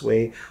sounds this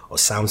way or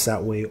sounds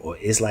that way or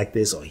is like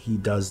this or he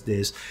does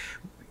this?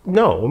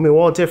 No, I mean, we're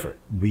all different.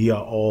 We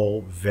are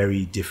all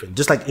very different,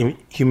 just like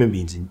human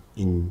beings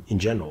in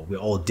general. We're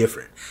all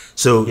different.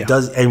 So Yeah. it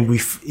does, and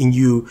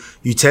you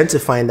tend to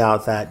find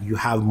out that you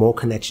have more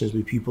connections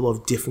with people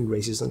of different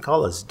races and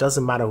colors. It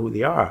doesn't matter who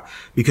they are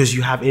because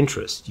you have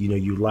interest. You know,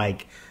 you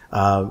like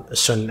a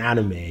certain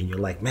anime, and you're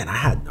like, man, I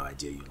had no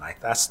idea you like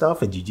that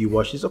stuff. And did you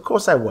watch this? Of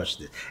course, I watched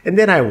it, and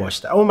then I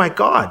watched that. Oh my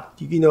god,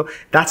 you know,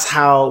 that's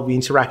how we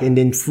interact, and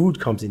then food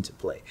comes into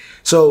play.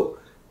 So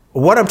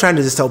what I'm trying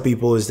to just tell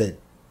people is that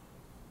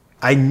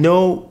I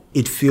know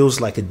it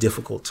feels like a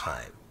difficult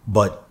time,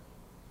 but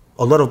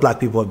a lot of Black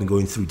people have been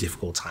going through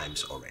difficult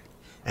times already.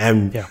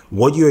 And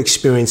what you're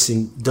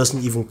experiencing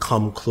doesn't even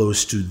come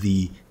close to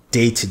the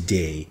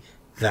day-to-day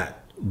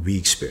that we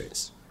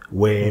experience,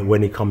 where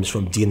when it comes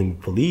from dealing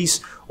with police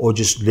or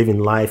just living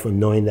life and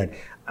knowing that,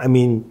 I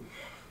mean,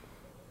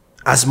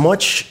 as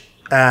much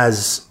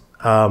as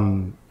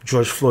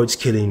George Floyd's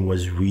killing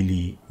was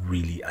really,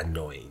 really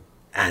annoying,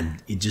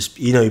 and it just,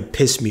 you know, it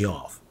pissed me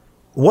off.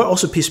 What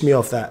also pissed me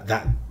off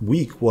that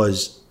week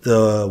was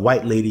the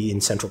white lady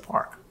in Central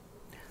Park,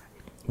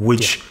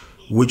 which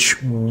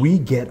we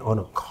get on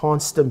a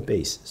constant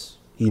basis,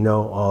 you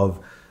know, of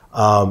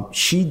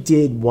she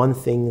did one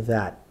thing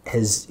that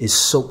is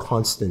so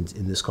constant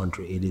in this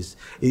country.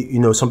 You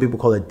know, some people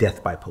call it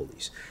death by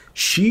police.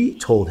 She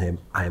told him,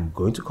 I am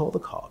going to call the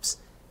cops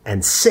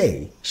and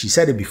say, she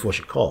said it before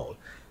she called,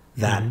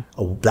 that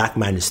a black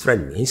man is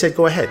threatening me. He said,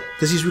 go ahead,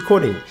 because he's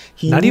recording.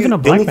 Not even a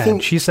black man.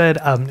 She said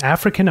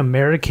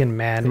African-American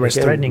man is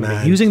threatening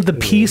me, using the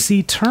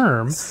PC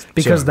term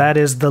because that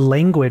is the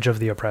language of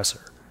the oppressor.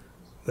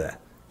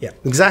 Yeah,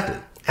 exactly.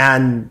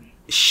 And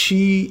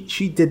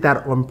she did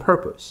that on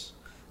purpose.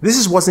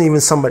 This wasn't even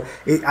somebody,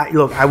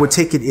 look, I would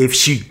take it if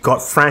she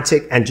got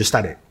frantic and just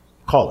started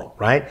calling,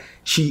 right?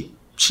 She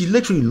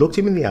literally looked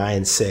him in the eye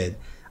and said,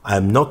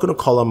 I'm not going to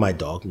call on my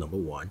dog, number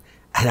one,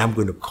 and I'm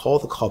going to call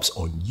the cops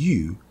on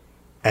you.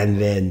 And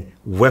then,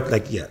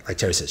 like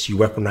Terry says, you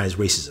weaponize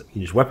racism.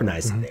 You just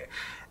weaponize it there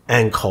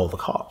and call the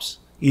cops.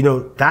 You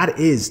know, that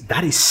is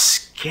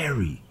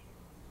scary.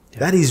 Yeah.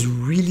 That is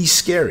really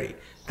scary.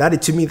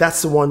 To me,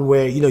 that's the one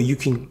where, you know, you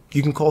can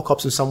call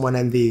cops on someone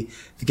and they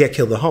get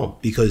killed at home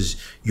because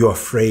you're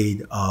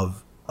afraid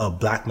of a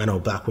black man or a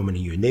black woman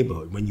in your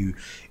neighborhood.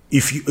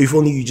 If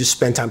only you just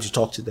spend time to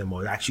talk to them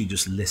or actually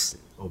just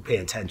listen or pay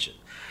attention.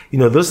 You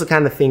know, those are the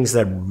kind of things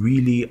that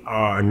really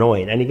are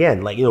annoying. And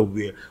again, like, you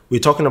know, we're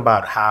talking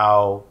about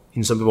how, you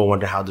know, some people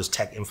wonder how does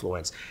tech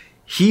influence.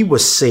 He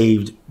was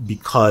saved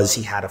because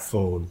he had a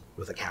phone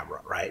with a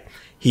camera, right?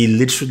 He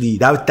literally,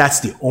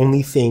 that's the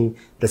only thing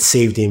that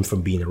saved him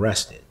from being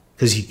arrested,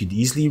 because he could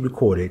easily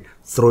record it,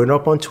 throw it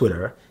up on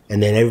Twitter,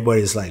 and then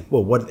everybody's like,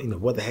 well, what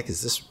the heck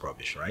is this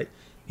rubbish, right?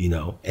 You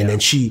know, and then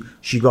she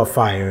got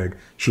fired.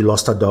 She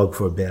lost her dog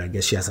for a bit. I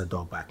guess she has her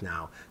dog back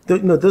now. You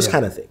know, those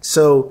kind of things.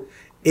 So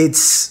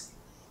it's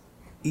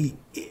to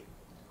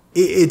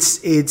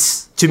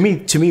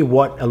me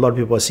what a lot of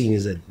people are seeing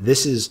is that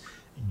this is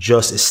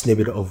just a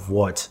snippet of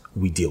what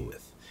we deal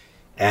with,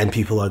 and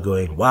people are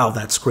going, wow,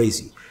 that's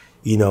crazy,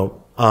 you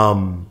know.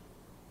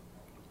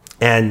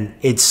 And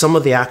it's some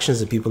of the actions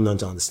that people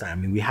don't understand. I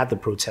mean, we had the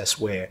protests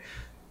where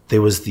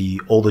there was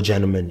the older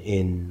gentleman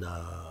in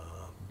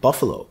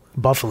Buffalo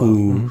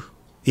who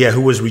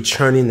was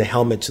returning the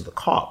helmet to the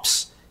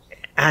cops,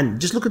 and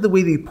just look at the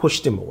way they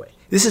pushed him away.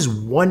 This is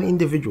one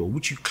individual,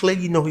 which you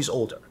clearly know he's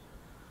older.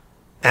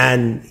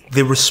 And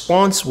the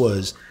response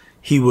was,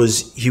 I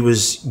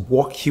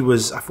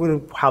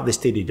forget how they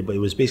stated it, but it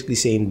was basically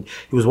saying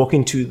he was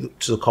walking to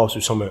the cops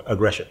with some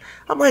aggression.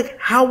 I'm like,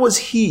 how was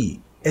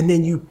he? And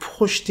then you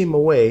pushed him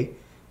away.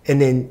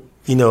 And then,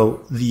 you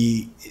know,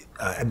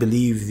 I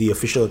believe the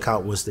official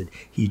account was that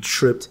he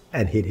tripped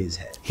and hit his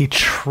head. He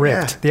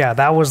tripped. Yeah,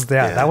 that was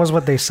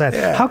what they said.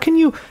 Yeah. How can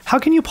you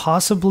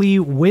possibly,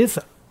 with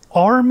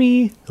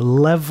army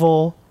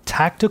level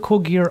tactical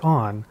gear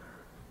on,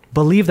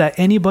 believe that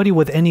anybody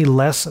with any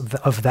less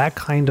of that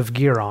kind of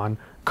gear on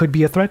could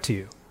be a threat to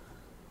you?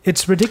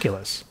 It's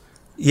ridiculous.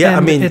 Yeah, and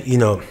I mean, you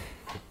know,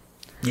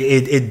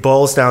 it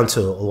boils down to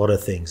a lot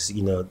of things.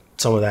 You know,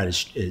 some of that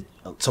is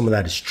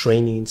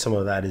training. Some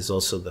of that is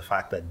also the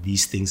fact that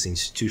these things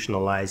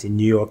institutionalize. In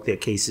New York, there are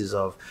cases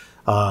of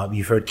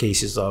you've heard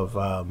cases of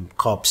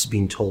cops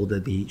being told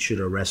that they should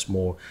arrest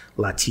more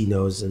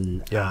Latinos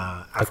and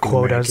African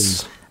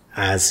Americans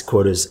as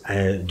quotas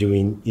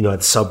doing, you know, at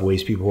the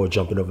subways, people who are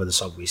jumping over the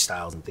subway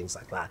stiles and things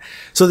like that.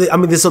 So, I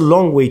mean, there's a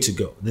long way to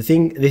go. The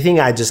thing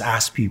I just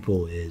ask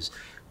people is,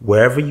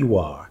 wherever you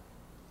are,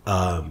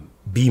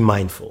 be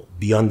mindful,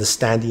 be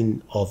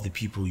understanding of the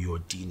people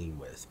you're dealing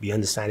with, be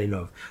understanding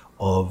of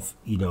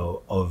you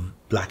know, of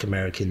Black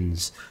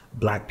Americans,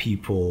 Black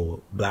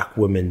people, Black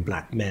women,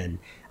 Black men,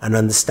 and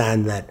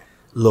understand that,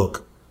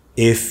 look,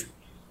 if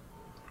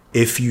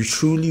you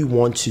truly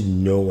want to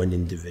know an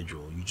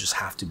individual, you just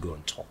have to go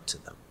and talk to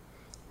them.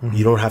 Mm-hmm.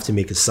 You don't have to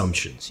make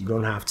assumptions. You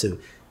don't have to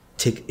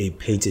take a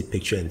painted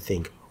picture and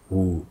think,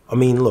 ooh, I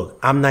mean, look,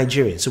 I'm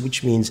Nigerian, so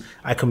which means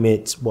I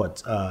commit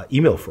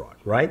email fraud,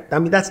 right? I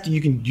mean,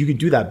 you can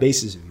do that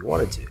basis if you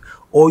wanted to.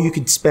 Or you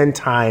could spend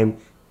time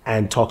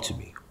and talk to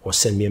me or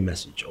send me a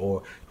message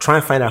or try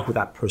and find out who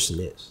that person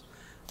is.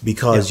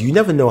 Because you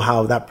never know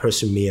how that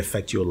person may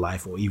affect your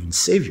life or even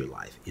save your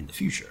life in the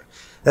future.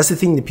 That's the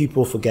thing that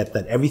people forget,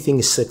 that everything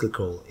is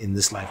cyclical in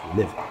this life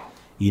we live in.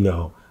 You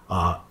know,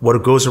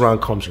 what goes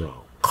around comes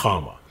around,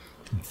 karma.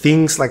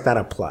 Things like that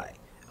apply.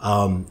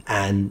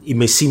 And it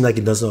may seem like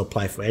it doesn't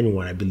apply for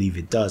anyone. I believe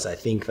it does. I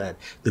think that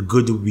the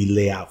good that we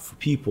lay out for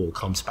people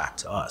comes back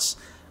to us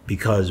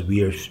because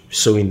we are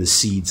sowing the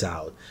seeds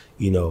out,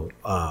 you know,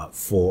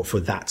 for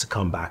that to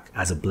come back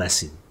as a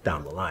blessing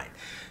down the line.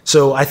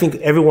 So I think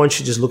everyone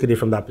should just look at it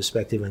from that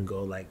perspective and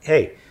go like,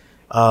 hey,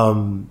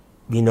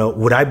 you know,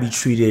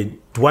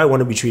 do I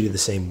want to be treated the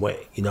same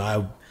way? You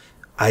know,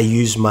 I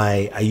use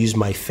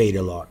my faith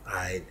a lot.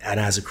 And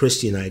as a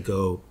Christian, I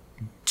go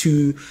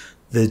to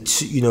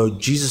you know,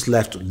 Jesus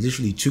left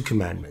literally 2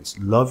 commandments: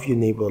 love your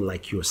neighbor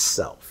like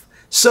yourself.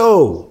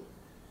 So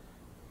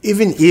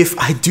even if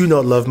I do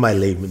not love my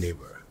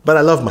neighbor, but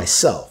I love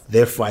myself,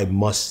 therefore I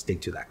must stick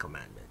to that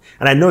commandment.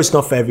 And I know it's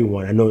not for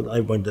everyone. I know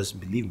everyone doesn't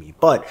believe me,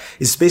 but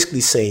it's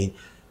basically saying,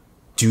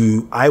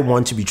 do I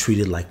want to be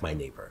treated like my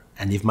neighbor?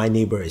 And if my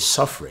neighbor is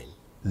suffering,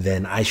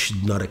 then I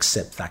should not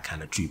accept that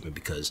kind of treatment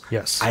because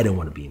I don't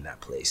want to be in that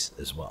place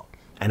as well.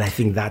 And I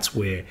think that's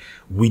where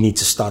we need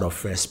to start off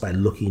first by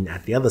looking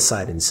at the other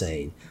side and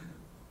saying,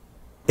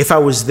 if I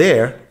was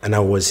there and I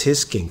was his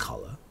skin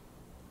color,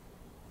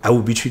 I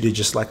would be treated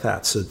just like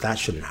that. So that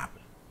shouldn't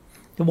happen.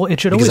 Well,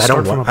 it should always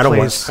start from a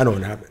place. I don't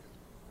want it to happen.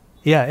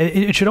 Yeah,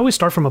 it should always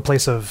start from a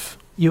place of,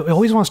 you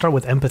always want to start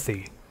with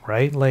empathy,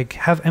 right? Like,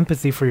 have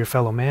empathy for your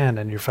fellow man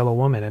and your fellow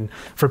woman and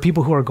for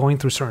people who are going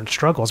through certain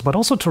struggles, but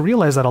also to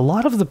realize that a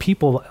lot of the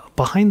people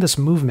behind this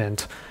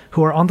movement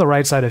who are on the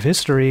right side of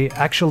history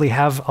actually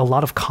have a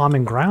lot of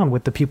common ground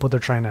with the people they're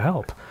trying to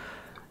help.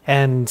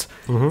 And,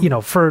 you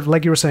know, for,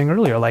 like you were saying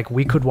earlier, like,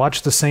 we could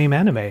watch the same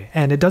anime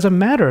and it doesn't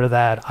matter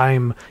that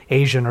I'm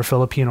Asian or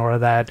Filipino or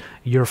that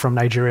you're from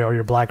Nigeria or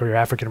you're black or you're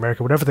African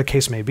American, whatever the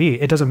case may be.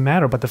 It doesn't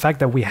matter. But the fact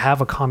that we have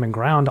a common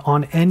ground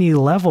on any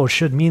level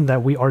should mean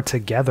that we are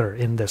together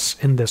in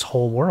this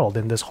whole world,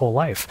 in this whole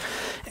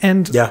life.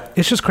 And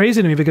it's just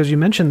crazy to me because you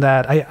mentioned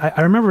that.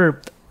 I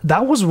remember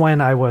that was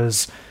when I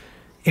was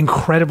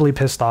incredibly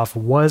pissed off,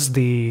 was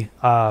the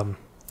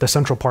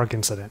Central Park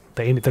incident,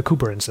 the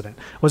Cooper incident,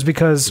 was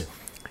because,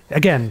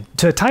 again,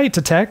 to tie it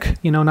to tech,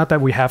 you know, not that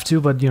we have to,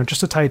 but, you know,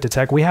 just to tie it to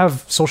tech, we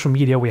have social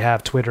media, we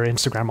have Twitter,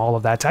 Instagram, all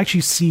of that, to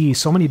actually see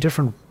so many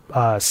different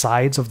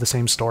sides of the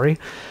same story.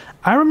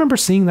 I remember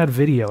seeing that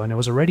video and it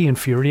was already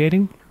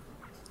infuriating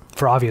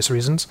for obvious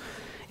reasons.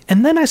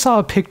 And then I saw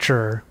a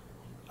picture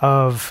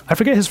of, I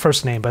forget his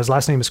first name, but his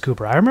last name is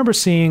Cooper. I remember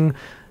seeing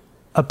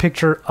a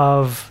picture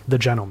of the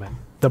gentleman,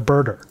 the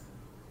birder.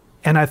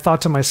 And I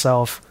thought to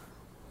myself,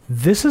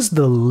 this is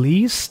the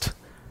least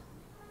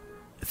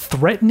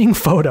threatening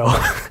photo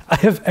I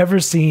have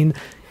ever seen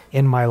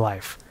in my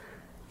life.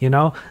 You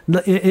know,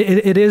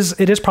 it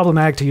is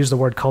problematic to use the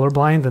word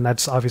colorblind, and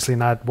that's obviously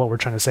not what we're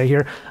trying to say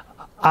here.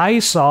 I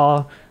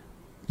saw,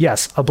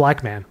 yes, a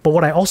black man, but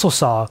what I also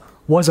saw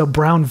was a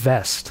brown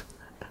vest,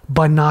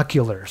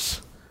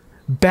 binoculars,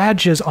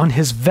 badges on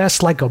his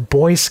vest like a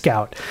Boy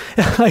Scout,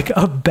 like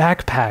a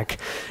backpack,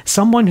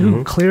 someone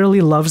who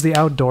clearly loves the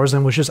outdoors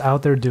and was just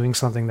out there doing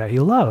something that he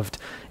loved.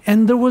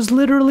 And there was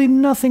literally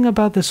nothing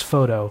about this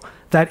photo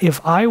that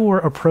if I were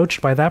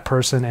approached by that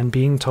person and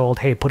being told,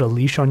 hey, put a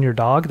leash on your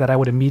dog, that I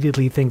would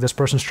immediately think this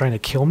person's trying to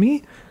kill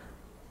me.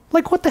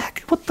 Like, what the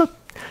heck?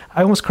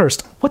 I almost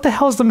cursed. What the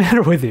hell is the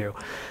matter with you?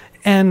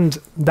 And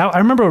that I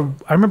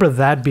remember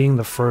that being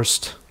the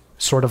first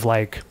sort of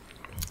like,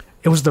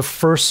 it was the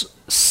first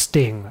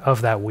sting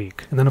of that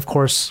week. And then, of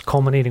course,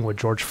 culminating with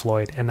George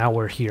Floyd. And now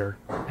we're here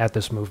at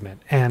this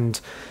movement. And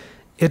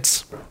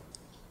it's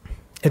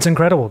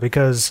incredible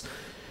because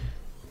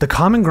the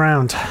common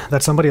ground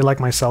that somebody like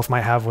myself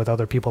might have with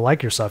other people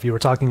like yourself, you were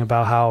talking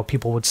about how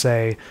people would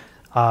say,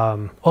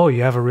 oh,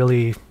 you have a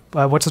really,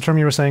 what's the term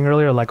you were saying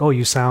earlier? Like, oh,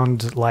 you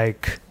sound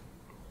like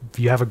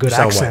you have a good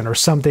accent or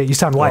something. You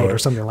sound white or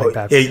something like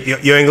that.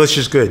 Your English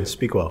is good.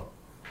 Speak well.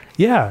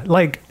 Yeah.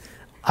 Like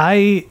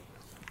I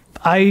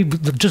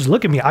just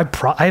look at me.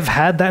 I've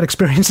had that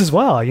experience as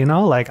well. You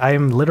know, like I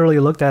am literally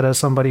looked at as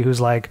somebody who's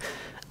like,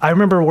 I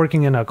remember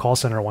working in a call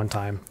center one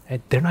time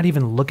and they're not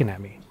even looking at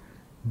me.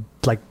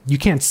 Like, you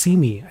can't see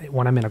me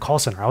when I'm in a call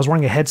center. I was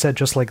wearing a headset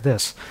just like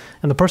this.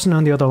 And the person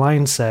on the other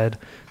line said,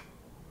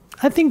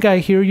 I think I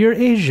hear you're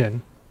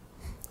Asian.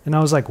 And I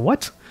was like,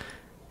 what?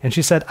 And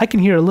she said, I can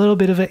hear a little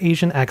bit of an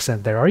Asian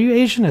accent there. Are you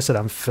Asian? I said,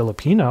 I'm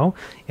Filipino.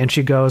 And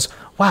she goes,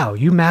 wow,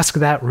 you mask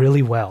that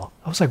really well.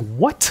 I was like,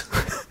 what?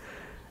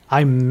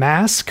 I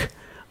mask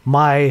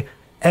my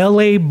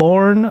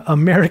LA-born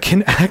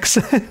American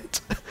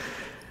accent?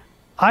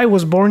 I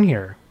was born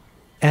here.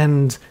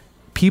 And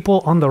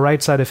people on the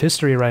right side of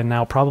history right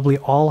now probably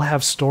all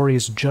have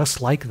stories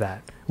just like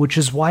that, which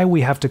is why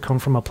we have to come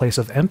from a place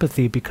of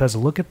empathy, because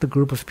look at the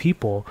group of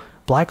people,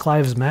 Black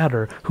Lives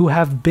Matter, who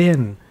have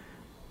been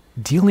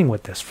dealing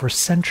with this for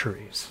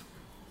centuries.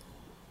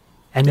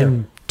 and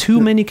in too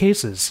many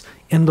cases,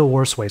 in the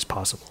worst ways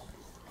possible.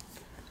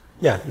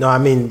 Yeah, no, I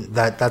mean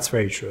that's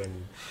very true,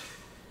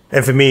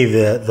 and for me,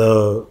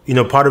 the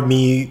part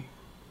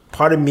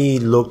of me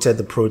looked at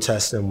the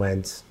protest and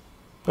went,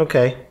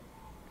 okay,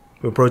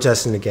 we're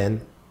protesting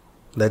again.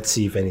 Let's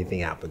see if anything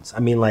happens. I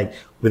mean, like,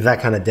 with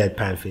that kind of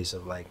deadpan face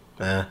of like,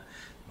 not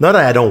that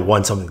I don't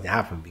want something to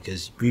happen,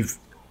 because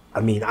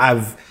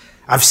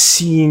I've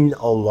seen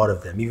a lot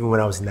of them. Even when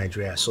I was in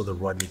Nigeria, I saw the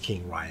Rodney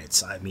King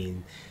riots. I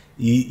mean,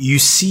 you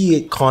see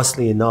it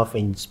constantly enough,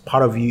 and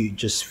part of you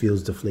just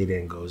feels deflated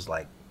and goes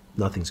like,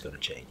 nothing's going to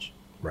change,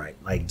 right?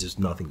 Like, just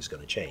nothing's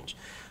going to change.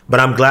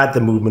 But I'm glad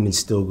the movement is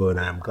still going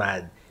on. I'm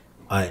glad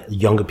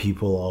younger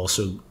people are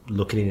also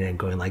looking at it and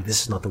going like,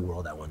 this is not the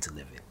world I want to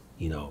live in.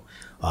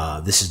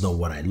 This is not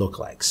what I look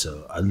like.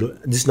 So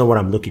this is not what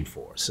I'm looking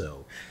for.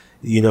 So,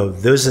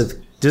 those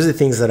are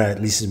things that are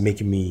at least is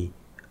making me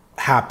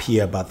happy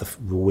about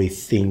the way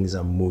things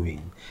are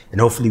moving.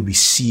 And hopefully we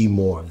see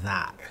more of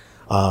that.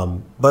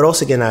 But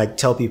also, again, I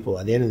tell people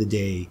at the end of the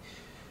day,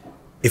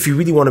 if you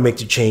really want to make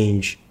the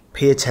change,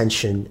 pay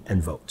attention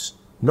and vote.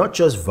 Not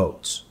just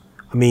vote.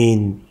 I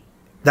mean,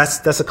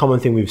 that's a common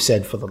thing we've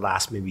said for the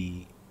last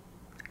maybe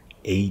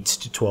 8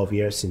 to 12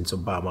 years since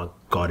Obama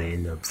got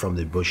in, from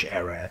the Bush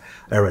era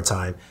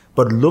time.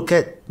 But look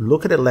at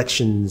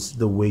elections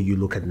the way you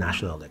look at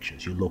national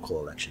elections, your local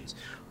elections.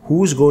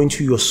 Who's going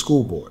to your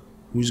school board?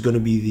 Who's going to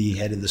be the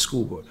head of the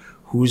school board?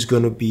 Who's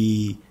going to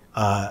be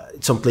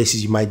some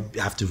places you might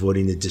have to vote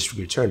in the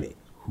district attorney?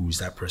 Who's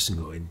that person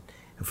going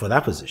for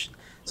that position?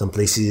 Some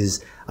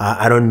places,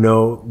 I don't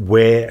know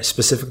where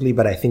specifically,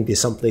 but I think there's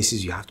some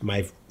places you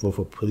might vote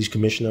for a police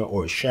commissioner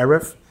or a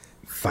sheriff.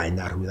 Find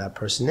out who that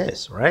person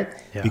is, right?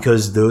 Yeah.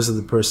 Because those are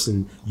the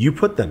person, you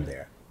put them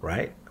there,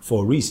 right?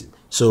 For a reason.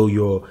 So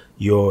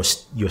your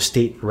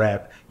state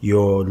rep,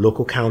 your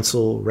local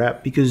council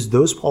rep, because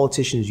those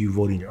politicians you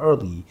vote in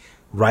early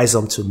rise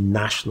up to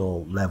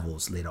national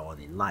levels later on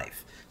in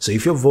life. So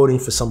if you're voting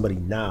for somebody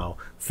now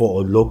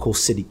for a local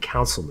city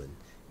councilman,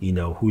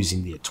 who's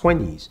in their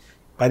 20s,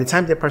 by the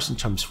time that person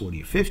turns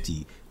 40 or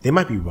 50, they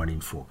might be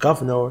running for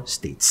governor,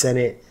 state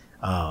senate,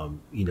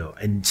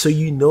 and so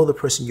the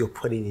person you're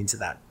putting into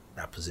that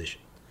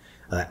position.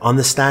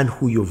 Understand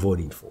who you're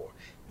voting for,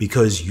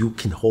 because you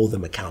can hold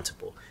them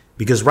accountable.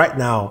 Because right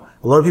now,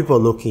 a lot of people are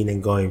looking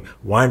and going,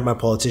 why aren't my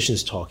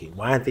politicians talking?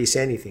 Why aren't they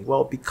saying anything?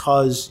 Well,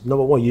 because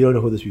number one, you don't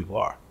know who those people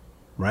are,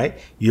 right?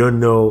 You don't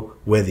know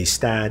where they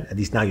stand. At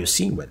least now you're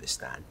seeing where they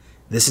stand.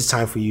 This is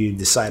time for you to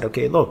decide,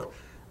 okay, look,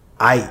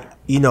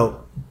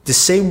 the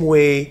same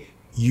way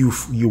you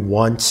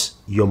want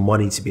your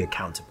money to be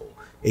accountable,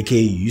 aka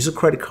you use a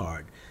credit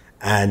card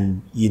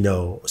and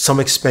some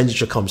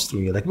expenditure comes through,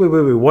 you're like, wait,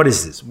 what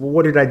is this?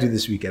 What did I do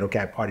this weekend? Okay,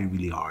 I partied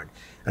really hard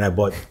and I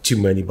bought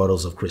too many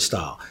bottles of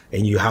Cristal,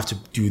 and you have to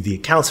do the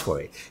accounts for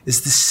it.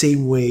 It's the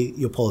same way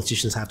your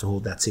politicians have to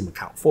hold that same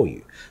account for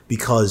you,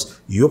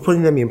 because you're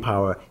putting them in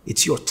power.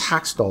 It's your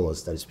tax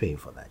dollars that is paying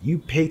for that. You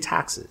pay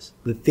taxes.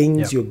 The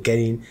things you're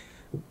getting,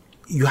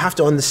 you have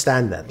to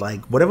understand that.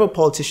 Like, whatever a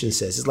politician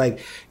says, it's like,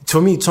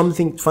 to me, funny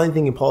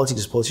thing in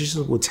politics is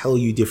politicians will tell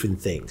you different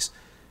things.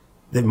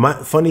 The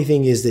funny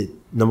thing is that,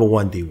 number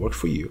one, they work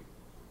for you.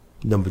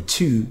 Number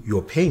two,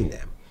 you're paying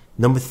them.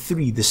 Number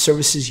three, the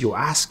services you're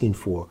asking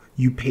for,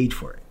 you paid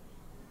for it.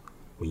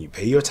 When you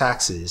pay your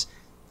taxes,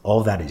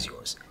 all that is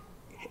yours.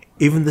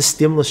 Even the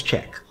stimulus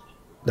check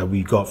that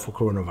we got for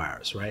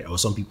coronavirus, right? Or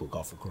some people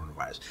got for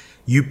coronavirus.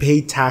 You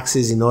pay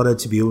taxes in order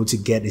to be able to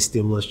get a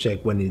stimulus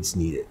check when it's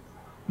needed.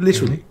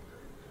 Literally.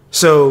 Mm-hmm.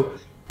 So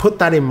put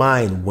that in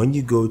mind when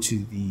you go to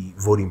the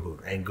voting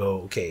booth and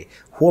go, okay,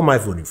 who am I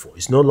voting for?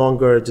 It's no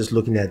longer just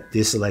looking at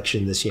this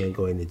election this year and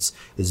going, it's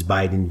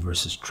Biden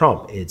versus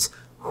Trump. It's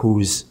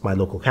who's my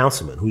local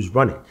councilman, who's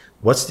running,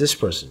 what's this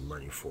person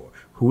running for,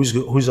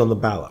 who's on the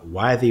ballot,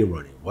 why are they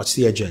running, what's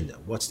the agenda,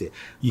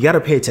 you got to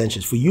pay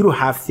attention. For you to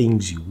have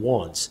things you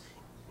want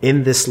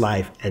in this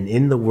life and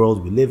in the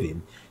world we live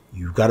in,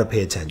 you've got to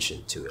pay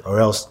attention to it, or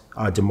else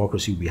our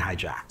democracy will be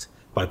hijacked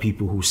by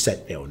people who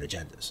set their own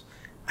agendas.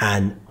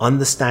 And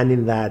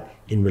understanding that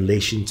in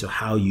relation to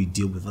how you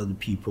deal with other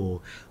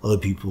people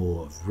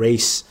of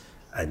race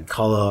and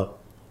color,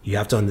 you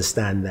have to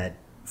understand that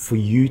for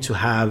you to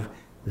have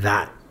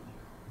that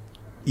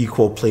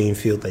equal playing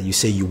field that you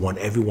say you want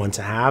everyone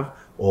to have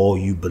or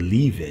you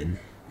believe in,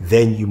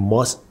 then you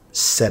must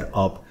set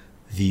up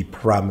the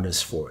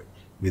parameters for it.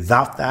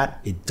 Without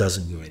that, it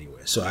doesn't go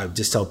anywhere. So I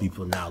just tell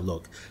people now,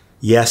 look,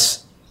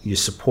 yes, you're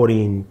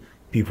supporting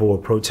people who are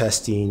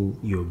protesting,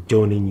 you're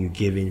donating, you're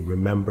giving.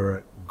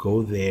 Remember,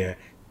 go there,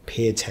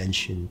 pay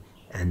attention,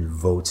 and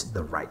vote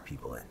the right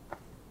people in.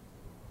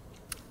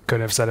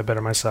 Couldn't have said it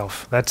better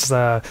myself. That's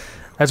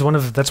one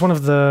of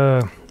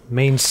the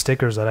main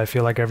stickers that I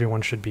feel like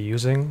everyone should be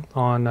using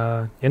on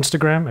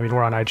Instagram. I mean,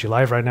 we're on IG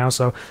Live right now,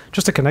 so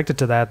just to connect it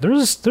to that,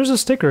 there's a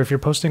sticker if you're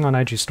posting on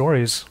IG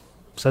Stories,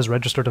 says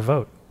register to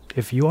vote.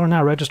 If you are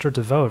not registered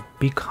to vote,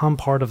 become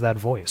part of that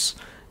voice.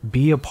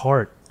 Be a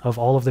part of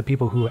all of the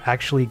people who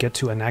actually get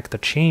to enact the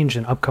change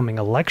in upcoming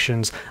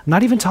elections. I'm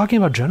not even talking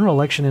about general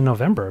election in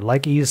November.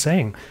 Like he is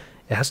saying,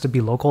 it has to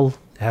be local,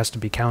 it has to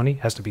be county, it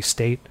has to be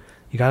state.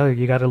 You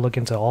gotta look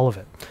into all of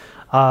it.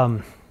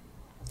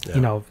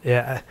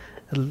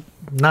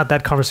 Not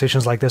that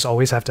conversations like this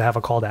always have to have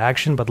a call to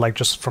action, but like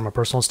just from a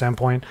personal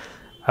standpoint,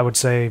 I would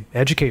say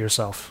educate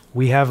yourself.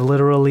 We have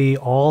literally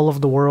all of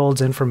the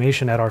world's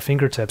information at our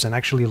fingertips, and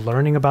actually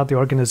learning about the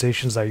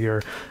organizations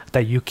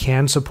that you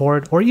can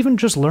support, or even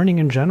just learning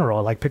in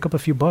general, like pick up a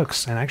few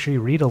books and actually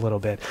read a little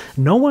bit.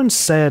 No one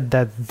said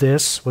that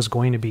this was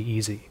going to be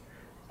easy.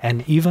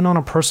 And even on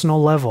a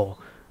personal level,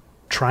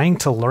 trying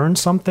to learn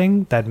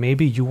something that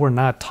maybe you were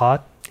not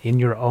taught in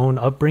your own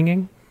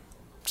upbringing,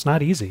 it's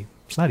not easy.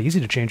 It's not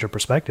easy to change your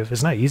perspective.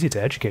 It's not easy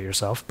to educate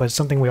yourself, but it's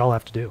something we all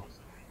have to do.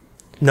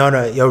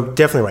 No, you're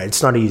definitely right.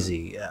 It's not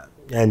easy.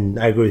 And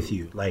I agree with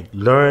you. Like,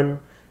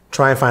 learn,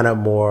 try and find out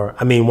more.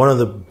 I mean, one of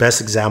the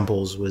best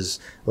examples was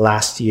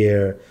last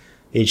year,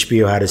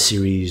 HBO had a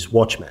series,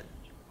 Watchmen.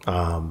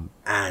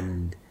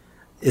 And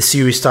the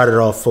series started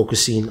off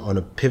focusing on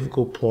a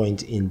pivotal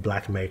point in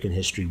Black American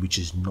history, which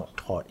is not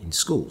taught in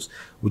schools,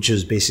 which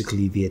was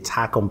basically the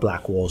attack on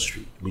Black Wall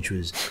Street, which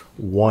was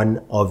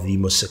one of the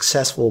most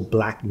successful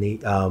Black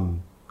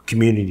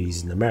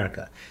communities in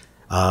America.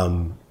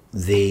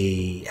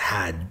 They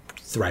had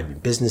thriving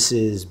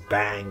businesses,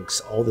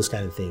 banks, all those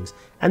kind of things.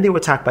 And they were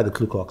attacked by the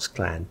Ku Klux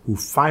Klan, who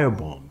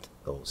firebombed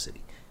the whole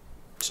city.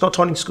 It's not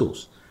taught in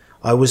schools.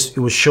 It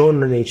was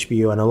shown on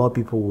HBO, and a lot of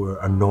people were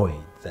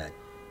annoyed that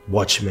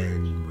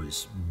Watchmen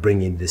was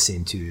bringing this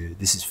into,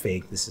 this is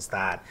fake, this is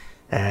that.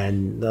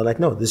 And they're like,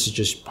 no, this is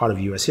just part of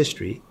U.S.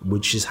 history,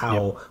 which is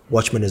how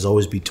Watchmen has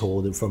always been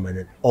told from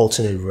an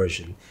alternate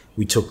version.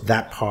 We took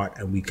that part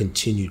and we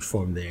continued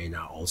from there in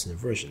our alternate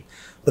version.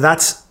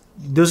 But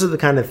those are the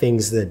kind of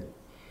things that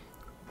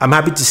I'm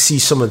happy to see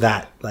some of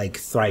that like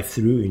thrive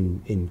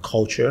through in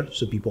culture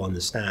so people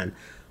understand.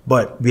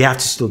 But we have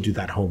to still do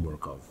that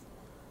homework of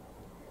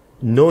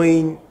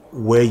knowing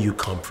where you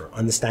come from,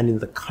 understanding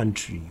the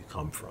country you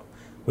come from.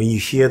 When you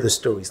hear the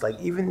stories, like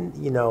even,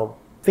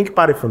 think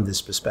about it from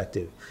this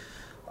perspective.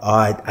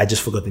 I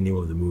just forgot the name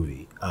of the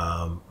movie,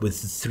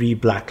 with the 3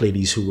 Black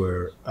ladies who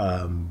were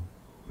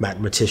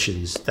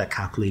mathematicians that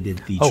calculated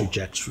the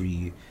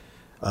trajectory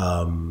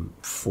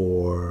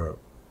for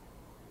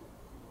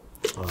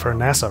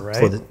NASA,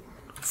 right?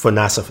 For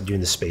NASA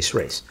during the space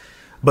race.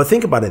 But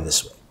think about it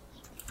this way.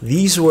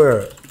 These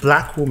were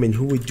Black women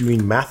who were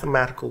doing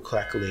mathematical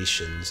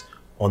calculations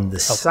on the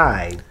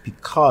side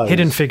because...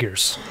 Hidden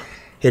figures,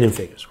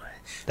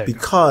 right?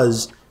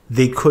 Because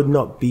they could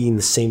not be in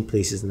the same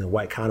places in their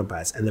white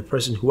counterparts. And the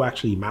person who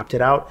actually mapped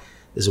it out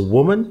is a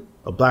woman,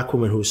 a Black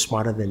woman who was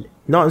smarter than...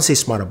 Not to say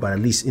smarter, but at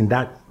least in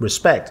that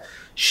respect,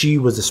 she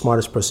was the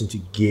smartest person to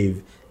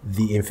give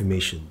the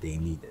information they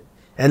needed.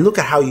 And look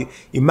at how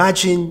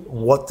imagine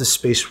what the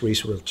space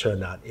race would have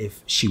turned out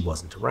if she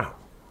wasn't around.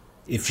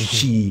 If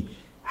she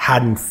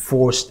hadn't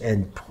forced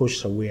and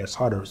pushed her way as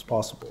hard as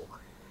possible.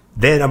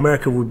 Then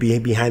America would be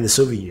behind the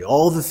Soviet Union.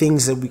 All the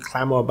things that we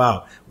clamor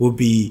about would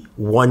be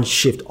one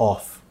shift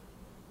off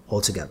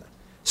altogether.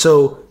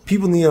 So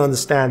people need to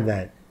understand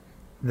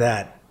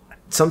that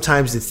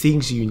sometimes the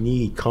things you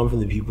need come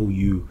from the people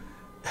you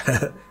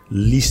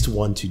least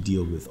want to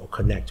deal with or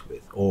connect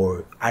with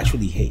or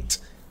actually hate,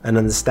 and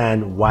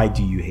understand why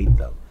do you hate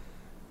them.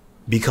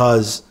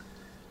 Because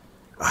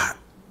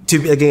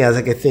again, as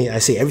I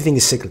say, everything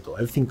is cyclical.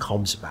 Everything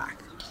comes back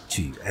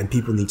to you, and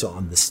people need to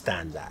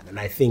understand that. And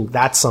I think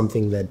that's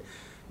something that,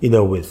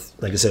 with,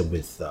 like I said,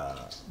 with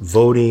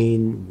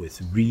voting,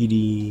 with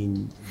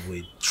reading,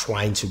 with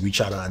trying to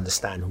reach out and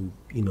understand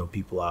who,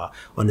 people are,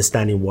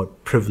 understanding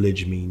what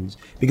privilege means,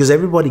 because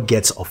everybody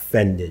gets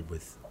offended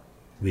with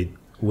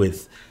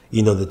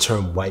the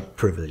term white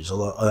privilege.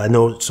 I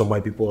know some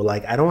white people are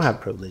like, I don't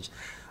have privilege.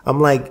 I'm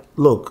like,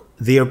 look,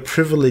 there are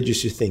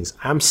privileges to things.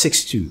 I'm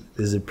 6'2".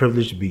 There's a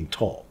privilege to being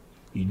tall.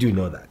 You do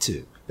know that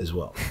too, as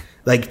well.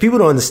 Like, people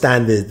don't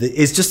understand this.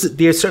 It's just that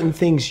there are certain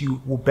things you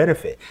will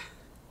benefit.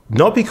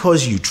 Not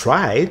because you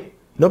tried,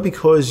 not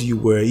because you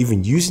were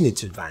even using it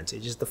to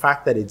advantage. It's the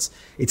fact that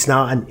it's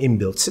now an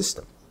inbuilt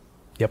system.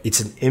 Yep. It's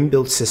an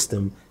inbuilt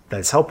system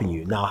that's helping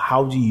you. Now,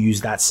 how do you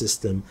use that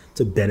system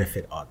to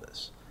benefit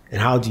others?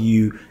 And how do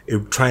you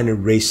try and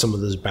erase some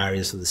of those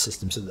barriers to the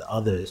system so that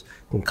others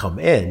can come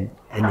in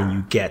and then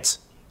you get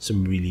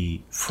some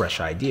really fresh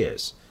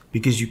ideas?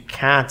 Because you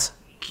can't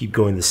keep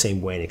going the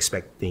same way and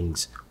expect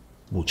things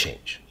will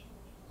change.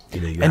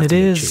 You have to make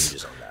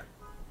changes on that.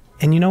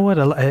 And you know what?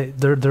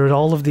 There are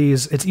all of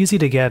these. It's easy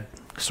to get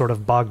sort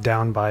of bogged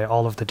down by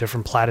all of the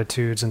different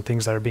platitudes and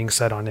things that are being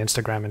said on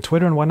Instagram and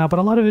Twitter and whatnot, but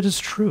a lot of it is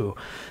true.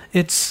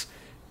 It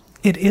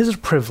is a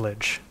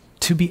privilege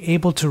to be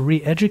able to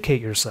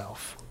re-educate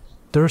yourself.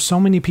 There are so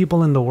many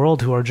people in the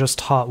world who are just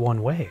taught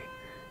one way.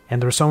 And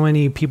there are so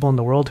many people in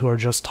the world who are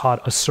just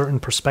taught a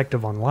certain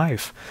perspective on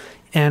life.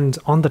 And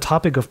on the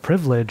topic of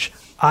privilege,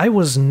 I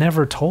was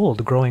never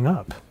told growing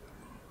up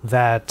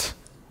that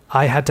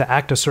I had to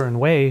act a certain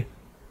way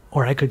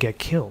or I could get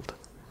killed.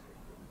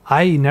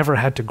 I never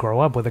had to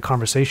grow up with a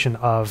conversation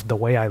of the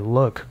way I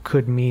look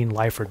could mean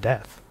life or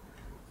death.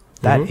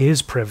 That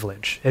is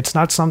privilege. It's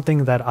not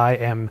something that I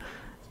am,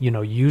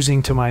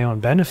 using to my own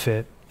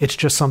benefit. It's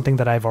just something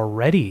that I've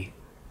already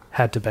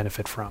had to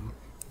benefit from,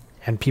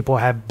 and people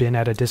have been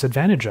at a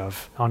disadvantage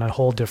of on a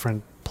whole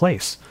different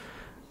place.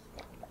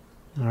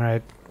 All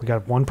right, we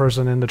got one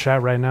person in the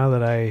chat right now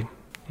that I,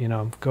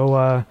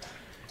 go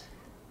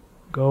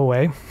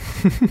away.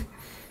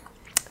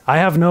 I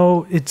have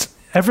it's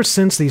ever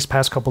since these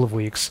past couple of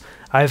weeks,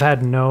 I've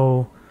had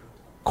no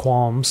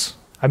qualms.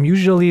 I'm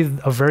usually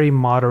a very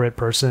moderate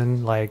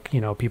person. Like,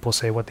 people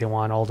say what they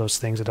want, all those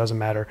things. It doesn't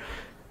matter.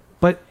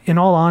 But in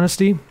all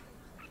honesty,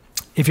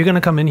 if you're going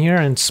to come in here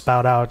and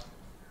spout out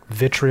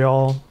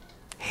vitriol,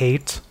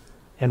 hate,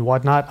 and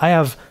whatnot, I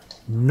have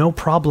no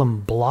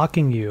problem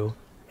blocking you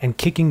and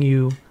kicking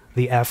you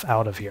the F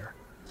out of here.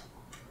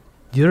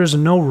 There's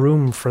no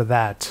room for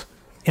that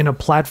in a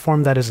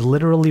platform that is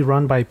literally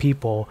run by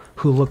people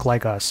who look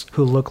like us,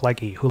 who look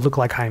like E, who look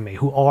like Jaime,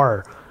 who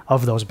are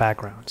of those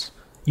backgrounds.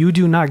 You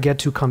do not get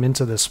to come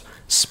into this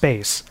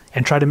space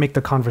and try to make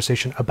the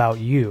conversation about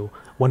you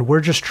when we're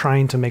just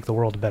trying to make the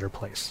world a better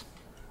place.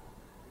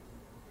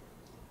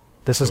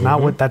 This is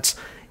not what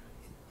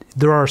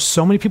there are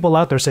so many people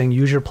out there saying,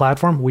 use your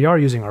platform. We are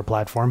using our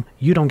platform.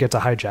 You don't get to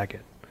hijack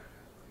it.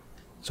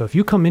 So if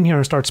you come in here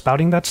and start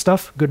spouting that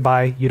stuff,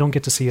 goodbye. You don't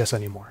get to see us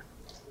anymore.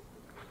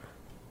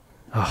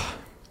 Oh,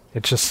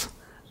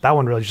 that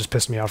one really just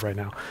pissed me off right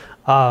now.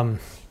 And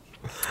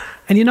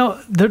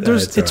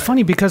it's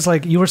funny because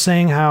like you were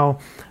saying how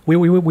we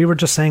were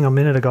just saying a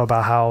minute ago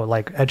about how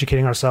like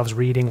educating ourselves,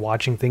 reading,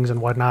 watching things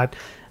and whatnot.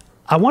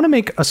 I want to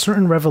make a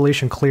certain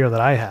revelation clear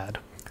that I had,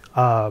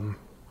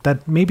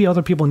 that maybe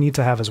other people need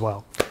to have as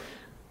well.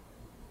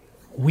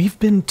 We've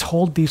been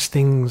told these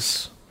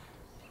things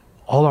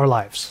all our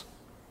lives.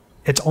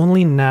 It's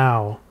only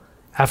now,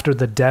 after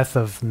the deaths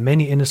of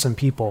many innocent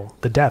people,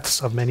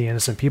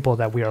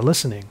 that we are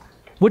listening,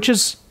 which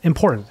is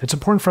important. It's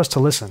important for us to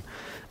listen.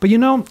 But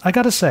I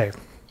gotta say,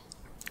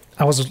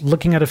 I was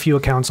looking at a few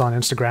accounts on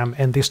Instagram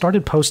and they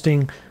started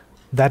posting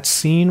that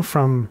scene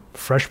from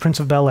Fresh Prince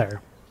of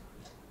Bel-Air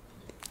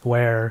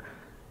where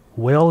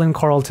Will and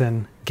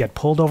Carlton get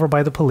pulled over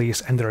by the police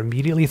and they're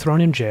immediately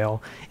thrown in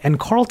jail. And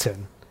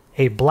Carlton,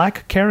 a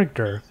black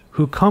character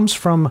who comes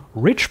from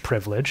rich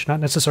privilege, not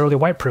necessarily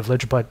white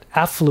privilege, but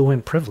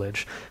affluent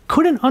privilege,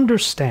 couldn't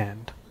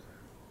understand.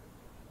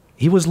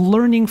 He was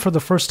learning for the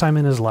first time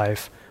in his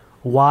life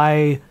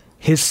why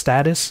his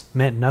status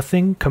meant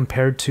nothing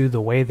compared to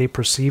the way they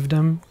perceived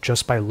him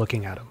just by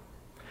looking at him.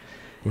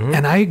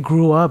 And I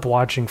grew up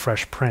watching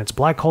Fresh Prince.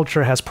 Black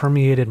culture has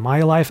permeated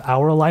my life,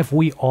 our life.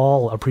 We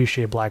all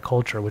appreciate black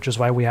culture, which is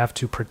why we have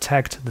to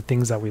protect the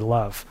things that we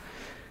love.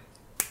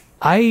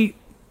 I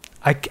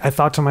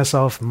thought to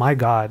myself, my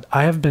God,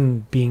 I've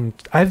been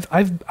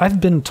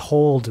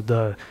told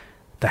the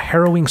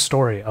harrowing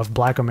story of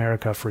Black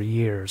America for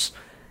years,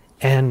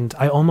 and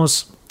I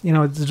almost,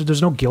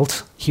 there's no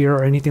guilt here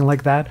or anything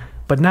like that.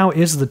 But now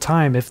is the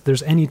time, if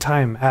there's any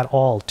time at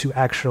all, to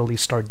actually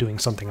start doing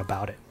something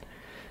about it.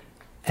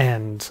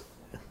 And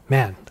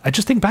man, I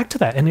just think back to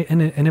that, and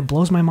it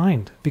blows my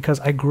mind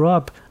because I grew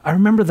up. I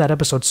remember that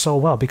episode so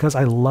well because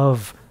I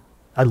loved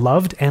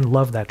and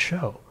love that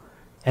show,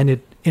 and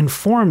it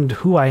informed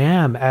who I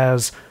am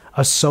as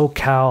a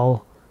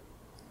SoCal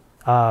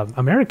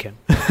American.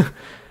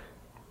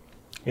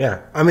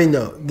 Yeah, I mean,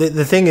 no,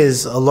 the thing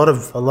is, a lot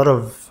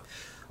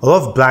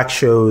of black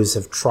shows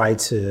have tried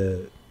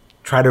to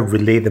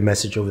relay the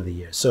message over the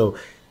years. So,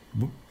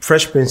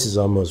 Fresh Prince is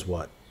almost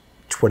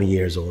 20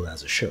 years old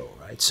as a show,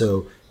 right?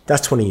 So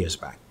that's 20 years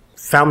back.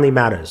 Family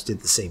Matters did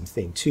the same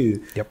thing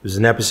too. Yep. There was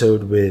an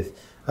episode with,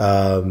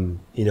 I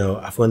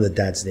forgot the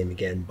dad's name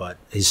again, but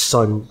his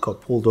son got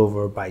pulled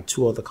over by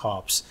two other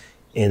cops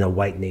in a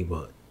white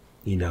neighborhood,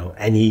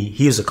 and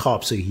he was a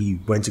cop, so he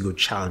went to go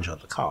challenge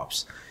other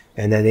cops.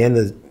 And at the end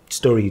of the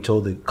story, he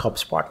told the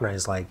cop's partner,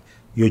 he's like,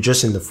 "You're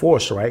just in the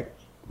force, right?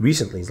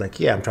 Recently." He's like,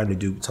 "Yeah, I'm trying to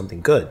do something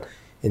good."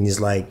 And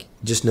he's like,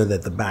 "Just know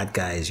that the bad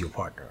guy is your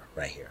partner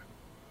right here,"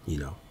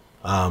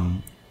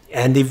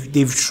 And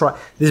they've tried.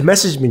 This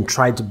message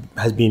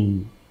has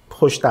been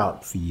pushed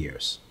out for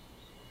years,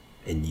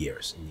 and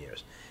years and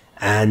years.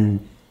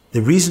 And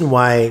the reason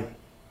why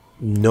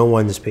no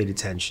one has paid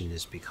attention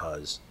is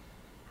because,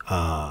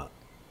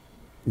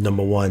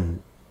 number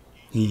one,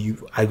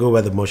 I go by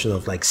the motion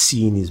of like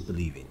seeing is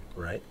believing,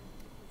 right?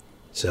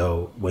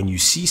 So when you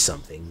see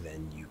something,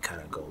 then you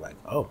kind of go like,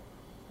 "Oh,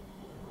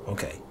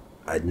 okay,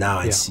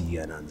 I see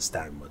and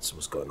understand what's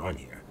going on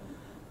here."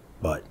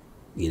 But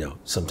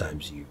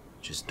sometimes you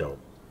just don't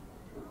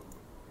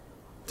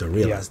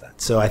realize that.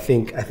 So I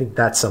think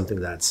that's something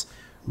that's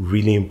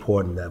really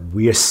important that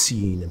we are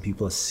seeing and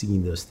people are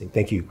seeing those things.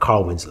 Thank you,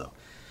 Carl Winslow.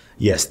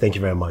 Yes, thank you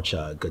very much.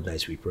 Good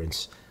night, sweet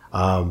prince.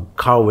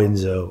 Carl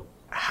Winslow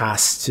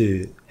has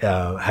to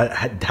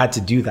had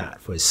to do that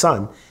for his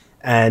son,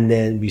 and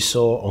then we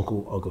saw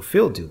Uncle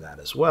Phil do that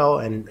as well.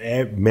 And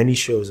many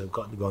shows have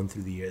gone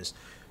through the years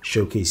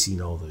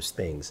showcasing all those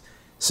things.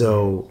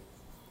 So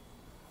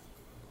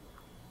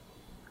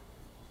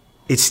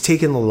it's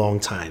taken a long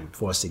time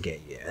for us to get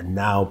here, and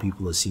now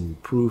people are seeing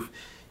proof.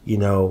 You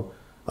know,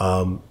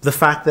 the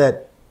fact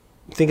that,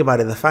 think about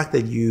it, the fact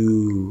that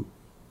you,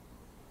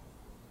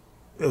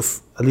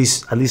 if at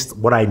least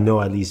what I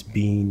know, at least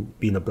being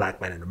a black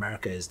man in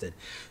America, is that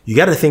you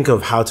got to think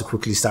of how to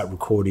quickly start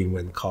recording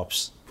when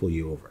cops pull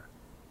you over,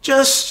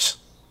 just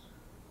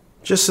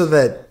so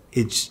that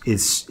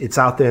it's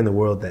out there in the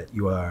world that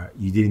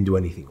you didn't do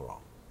anything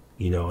wrong.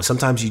 You know,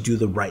 sometimes you do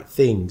the right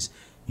things,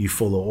 you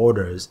follow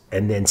orders,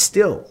 and then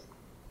still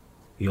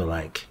you're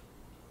like,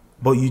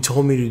 but you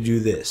told me to do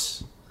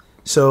this.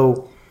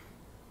 So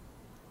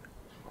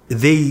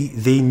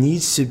there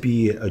needs to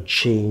be a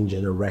change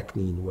and a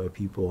reckoning where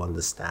people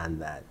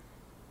understand that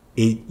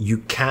you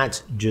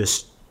can't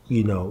just,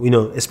 you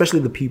know,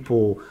 especially the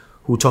people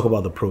who talk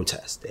about the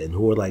protest and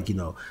who are like, you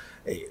know,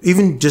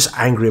 even just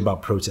angry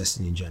about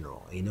protesting in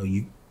general. You know,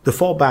 the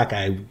fallback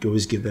I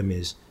always give them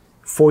is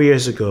 4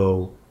 years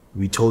ago,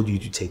 we told you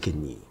to take a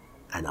knee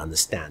and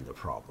understand the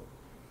problem.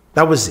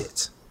 That was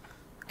it.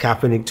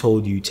 Kaepernick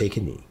told you take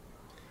a knee.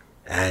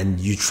 And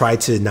you try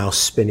to now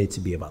spin it to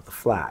be about the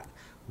flag,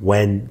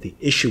 when the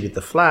issue with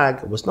the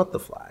flag was not the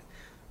flag.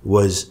 It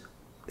was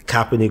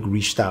Kaepernick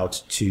reached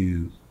out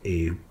to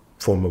a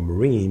former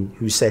Marine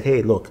who said,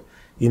 hey, look,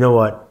 you know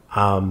what?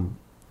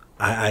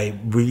 I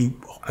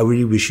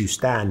really wish you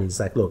stand. He's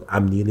like, look,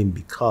 I'm kneeling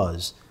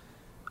because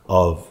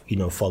of, you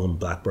know, fallen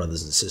black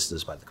brothers and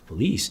sisters by the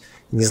police.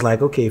 And he's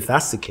like, okay, if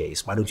that's the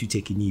case, why don't you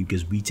take a knee?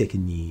 Because we take a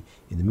knee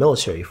in the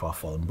military for our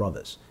fallen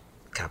brothers.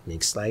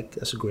 Kaepernick's like,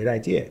 that's a great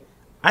idea.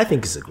 I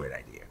think it's a great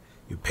idea.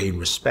 You're paying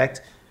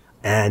respect.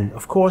 And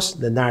of course,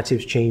 the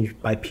narrative's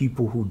changed by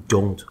people who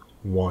don't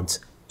want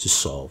to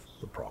solve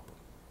the problem.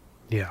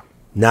 Yeah.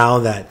 Now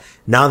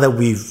that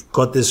we've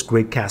got this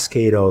great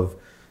cascade of,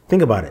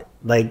 think about it,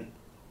 like,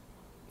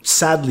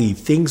 sadly,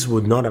 things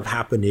would not have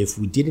happened if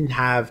we didn't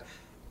have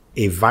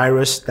a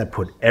virus that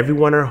put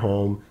everyone at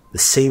home. The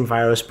same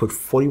virus put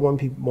 41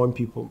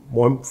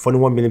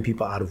 million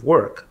people out of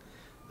work,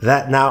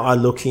 that now are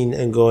looking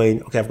and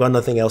going, okay, I've got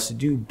nothing else to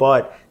do,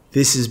 but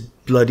this is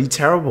bloody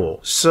terrible.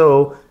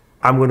 So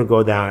I'm going to go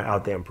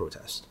out there and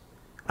protest.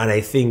 And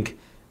I think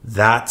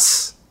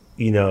that's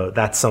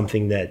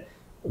something that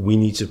we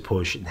need to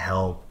push and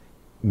help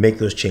make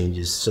those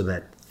changes so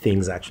that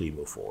things actually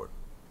move forward.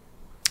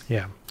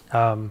 Yeah.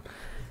 And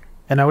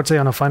I would say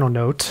on a final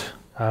note,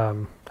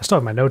 I still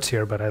have my notes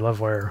here, but I love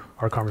where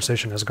our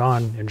conversation has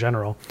gone in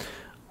general.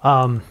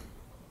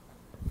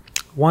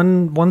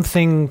 One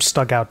thing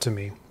stuck out to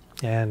me,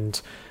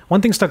 and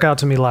one thing stuck out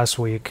to me last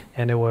week,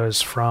 and it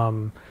was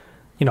from,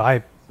 you know,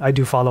 I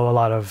do follow a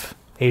lot of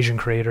Asian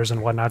creators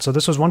and whatnot. So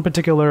this was one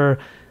particular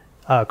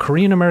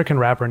Korean American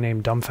rapper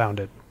named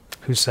Dumbfounded,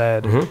 who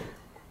said,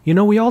 you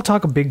know, we all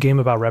talk a big game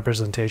about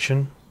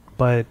representation,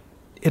 but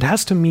it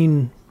has to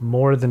mean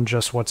more than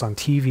just what's on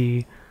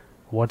TV,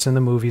 what's in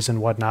the movies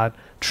and whatnot.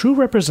 True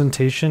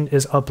representation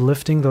is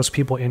uplifting those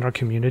people in our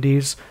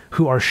communities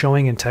who are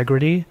showing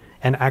integrity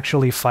and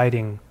actually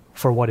fighting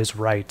for what is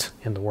right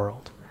in the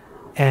world.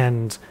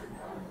 And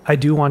I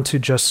do want to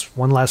just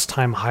one last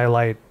time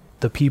highlight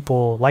the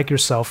people like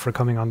yourself for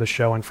coming on the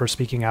show and for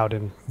speaking out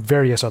in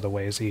various other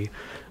ways,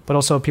 but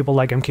also people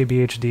like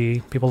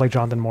MKBHD, people like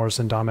Jonathan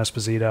Morrison, Dom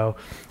Esposito.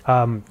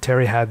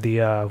 Terry had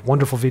the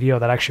wonderful video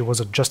that actually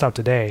was just out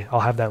today. I'll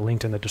have that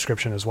linked in the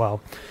description as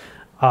well,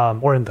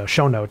 or in the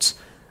show notes.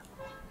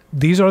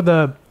 These are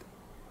the,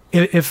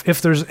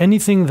 if there's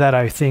anything that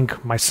I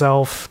think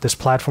myself, this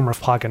platform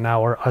of Pocket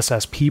Now, or us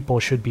as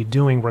people should be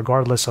doing,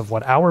 regardless of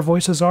what our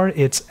voices are,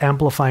 it's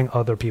amplifying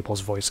other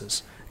people's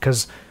voices.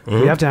 Because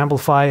we have to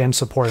amplify and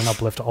support and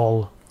uplift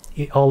all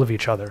of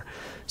each other.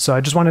 So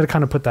I just wanted to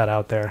kind of put that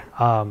out there.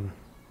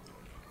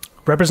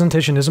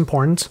 Representation is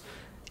important,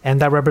 and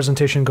that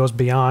representation goes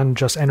beyond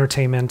just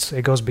entertainment.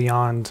 It goes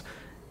beyond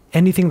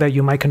anything that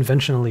you might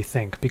conventionally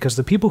think, because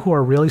the people who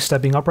are really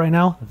stepping up right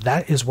now,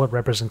 that is what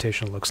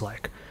representation looks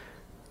like.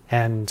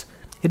 And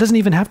it doesn't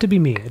even have to be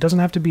me. It doesn't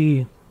have to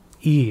be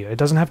E. It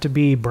doesn't have to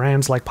be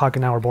brands like Pocket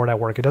Now or Board at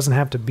Work. It doesn't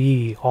have to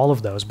be all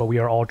of those, but we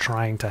are all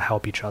trying to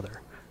help each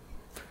other.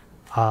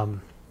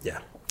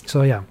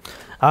 So yeah,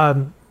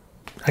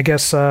 I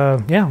guess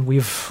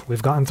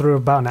we've gotten through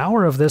about an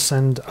hour of this,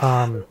 and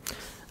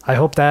I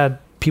hope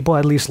that people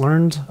at least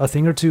learned a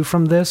thing or two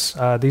from this.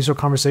 These are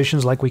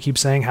conversations, like we keep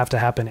saying, have to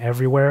happen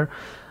everywhere,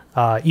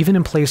 even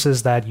in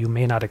places that you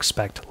may not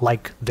expect,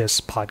 like this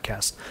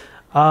podcast.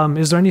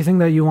 Is there anything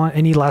that you want,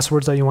 any last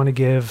words that you want to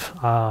give?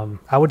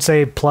 I would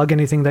say plug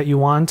anything that you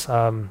want,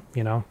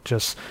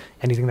 just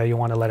anything that you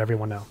want to let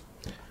everyone know.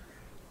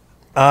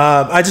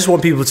 I just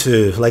want people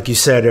to, like you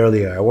said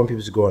earlier, I want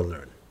people to go and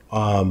learn.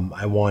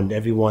 I want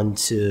everyone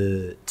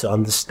to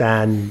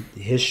understand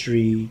the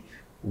history,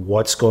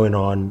 what's going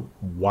on,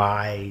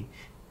 why,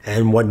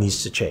 and what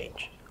needs to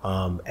change.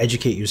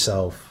 Educate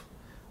yourself,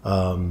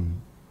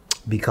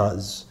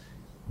 because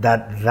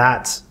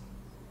that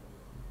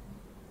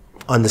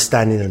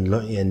understanding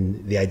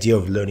and the idea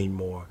of learning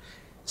more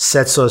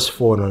sets us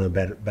forward on a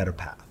better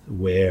path.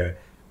 Where,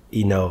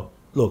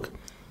 look,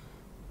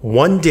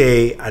 one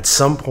day, at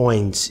some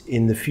point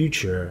in the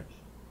future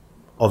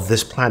of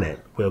this planet,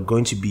 we're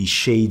going to be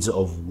shades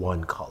of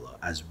one color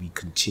as we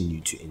continue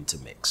to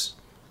intermix.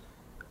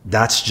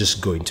 That's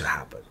just going to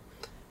happen.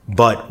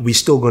 But we're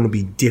still going to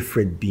be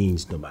different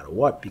beings no matter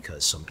what,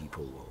 because some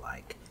people will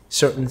like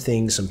certain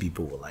things, some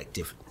people will like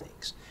different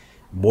things.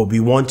 What we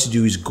want to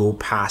do is go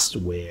past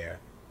where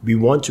we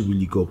want to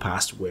really go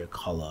past where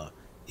color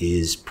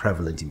is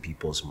prevalent in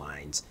people's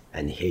minds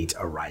and hate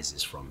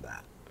arises from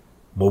that.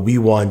 What we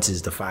want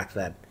is the fact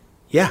that,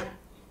 yeah,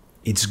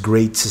 it's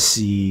great to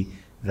see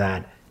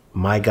that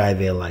my guy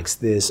there likes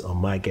this or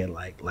my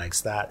guy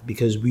likes that,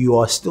 because we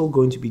are still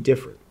going to be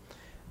different.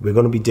 We're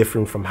going to be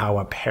different from how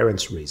our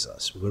parents raise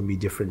us. We're going to be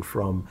different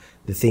from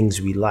the things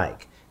we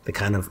like, the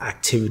kind of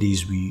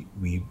activities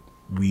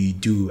we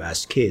do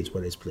as kids,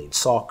 whether it's playing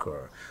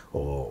soccer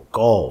or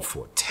golf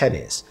or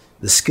tennis,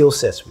 the skill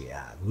sets we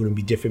have. We're going to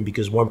be different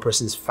because one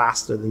person's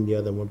faster than the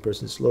other, one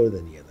person's slower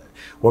than the other.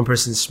 One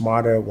person's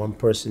smarter, one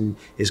person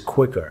is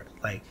quicker.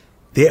 Like,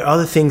 there are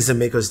other things that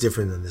make us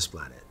different on this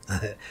planet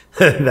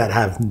that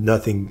have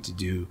nothing to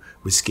do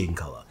with skin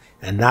color.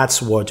 And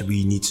that's what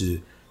we need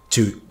to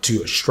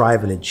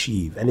strive and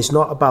achieve. And it's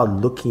not about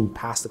looking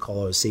past the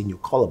color or saying you're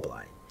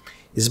colorblind.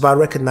 It's about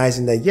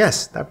recognizing that,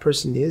 yes, that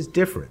person is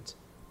different,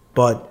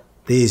 but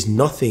there is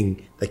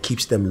nothing that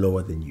keeps them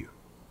lower than you.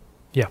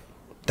 Yeah.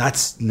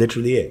 That's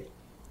literally it.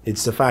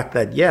 It's the fact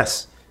that,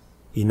 yes,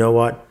 you know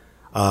what?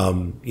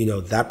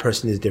 That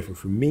person is different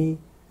from me.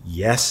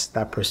 Yes,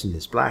 that person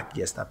is black.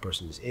 Yes, that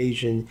person is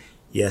Asian.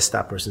 Yes,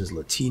 that person is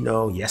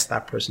Latino. Yes,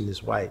 that person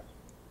is white.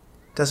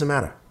 Doesn't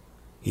matter,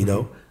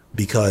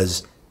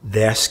 because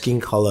their skin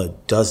color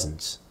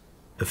doesn't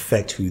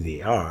affect who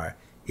they are.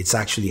 It's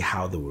actually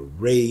how they were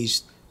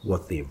raised,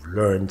 what they've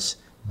learned.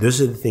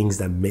 Those are the things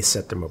that may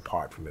set them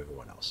apart from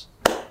everyone else.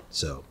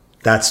 So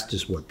that's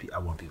just what I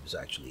want people to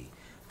actually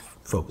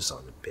focus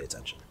on and pay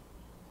attention.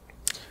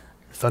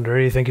 Thunder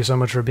E, thank you so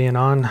much for being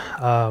on.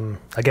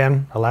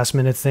 Again, a last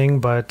minute thing,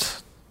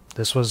 but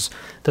this was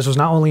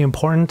not only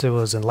important, it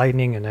was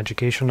enlightening and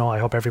educational. I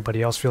hope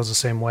everybody else feels the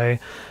same way.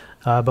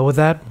 But with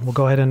that, we'll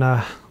go ahead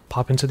and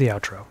pop into the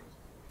outro.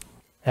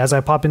 As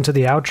I pop into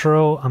the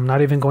outro, I'm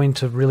not even going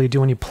to really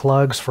do any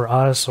plugs for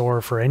us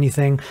or for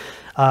anything.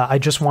 I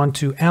just want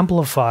to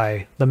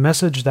amplify the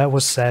message that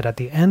was said at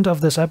the end of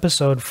this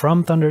episode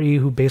from Thunder E,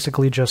 who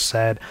basically just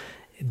said,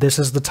 this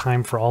is the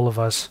time for all of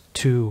us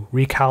to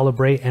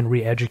recalibrate and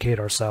re-educate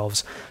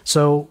ourselves.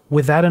 So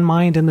with that in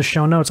mind, in the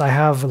show notes, I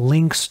have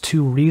links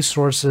to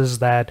resources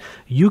that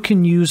you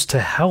can use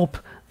to help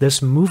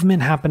this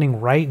movement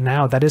happening right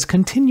now that is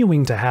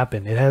continuing to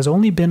happen. It has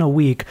only been a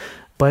week,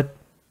 but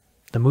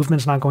the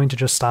movement's not going to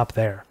just stop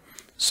there.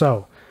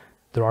 So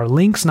there are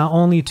links not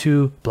only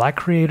to Black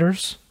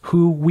creators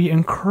who we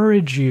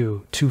encourage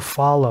you to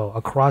follow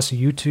across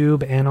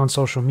YouTube and on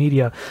social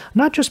media,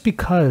 not just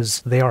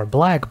because they are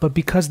Black, but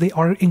because they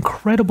are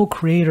incredible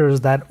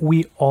creators that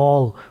we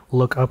all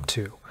look up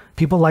to.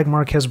 People like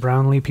Marques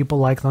Brownlee, people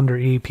like Thunder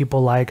E,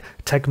 people like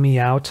Tech Me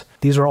Out.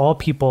 These are all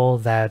people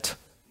that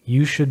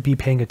you should be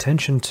paying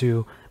attention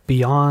to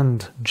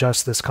beyond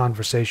just this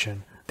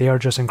conversation. They are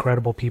just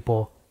incredible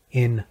people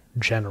in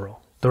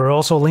general. There are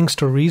also links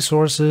to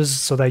resources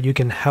so that you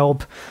can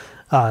help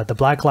the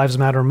Black Lives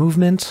Matter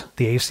movement,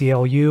 the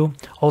ACLU.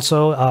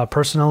 Also,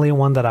 personally,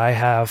 one that I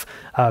have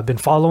been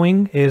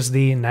following is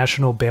the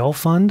National Bail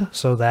Fund,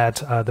 so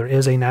that there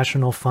is a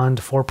national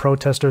fund for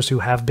protesters who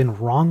have been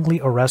wrongly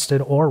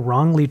arrested or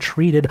wrongly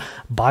treated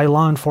by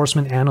law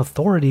enforcement and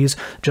authorities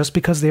just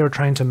because they are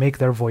trying to make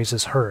their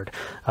voices heard.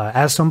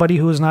 As somebody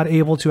who is not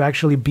able to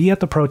actually be at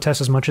the protest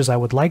as much as I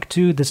would like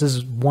to, this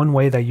is one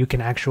way that you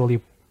can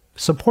actually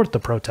support the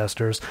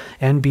protesters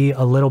and be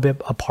a little bit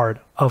a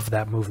part of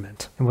that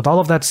movement. And with all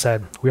of that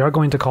said, we are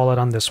going to call it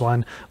on this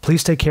one.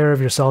 Please take care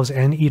of yourselves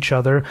and each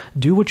other.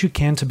 Do what you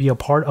can to be a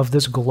part of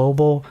this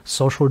global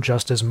social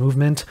justice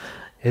movement.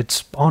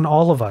 It's on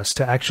all of us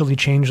to actually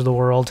change the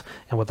world.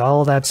 And with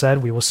all of that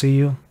said, we will see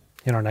you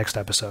in our next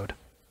episode.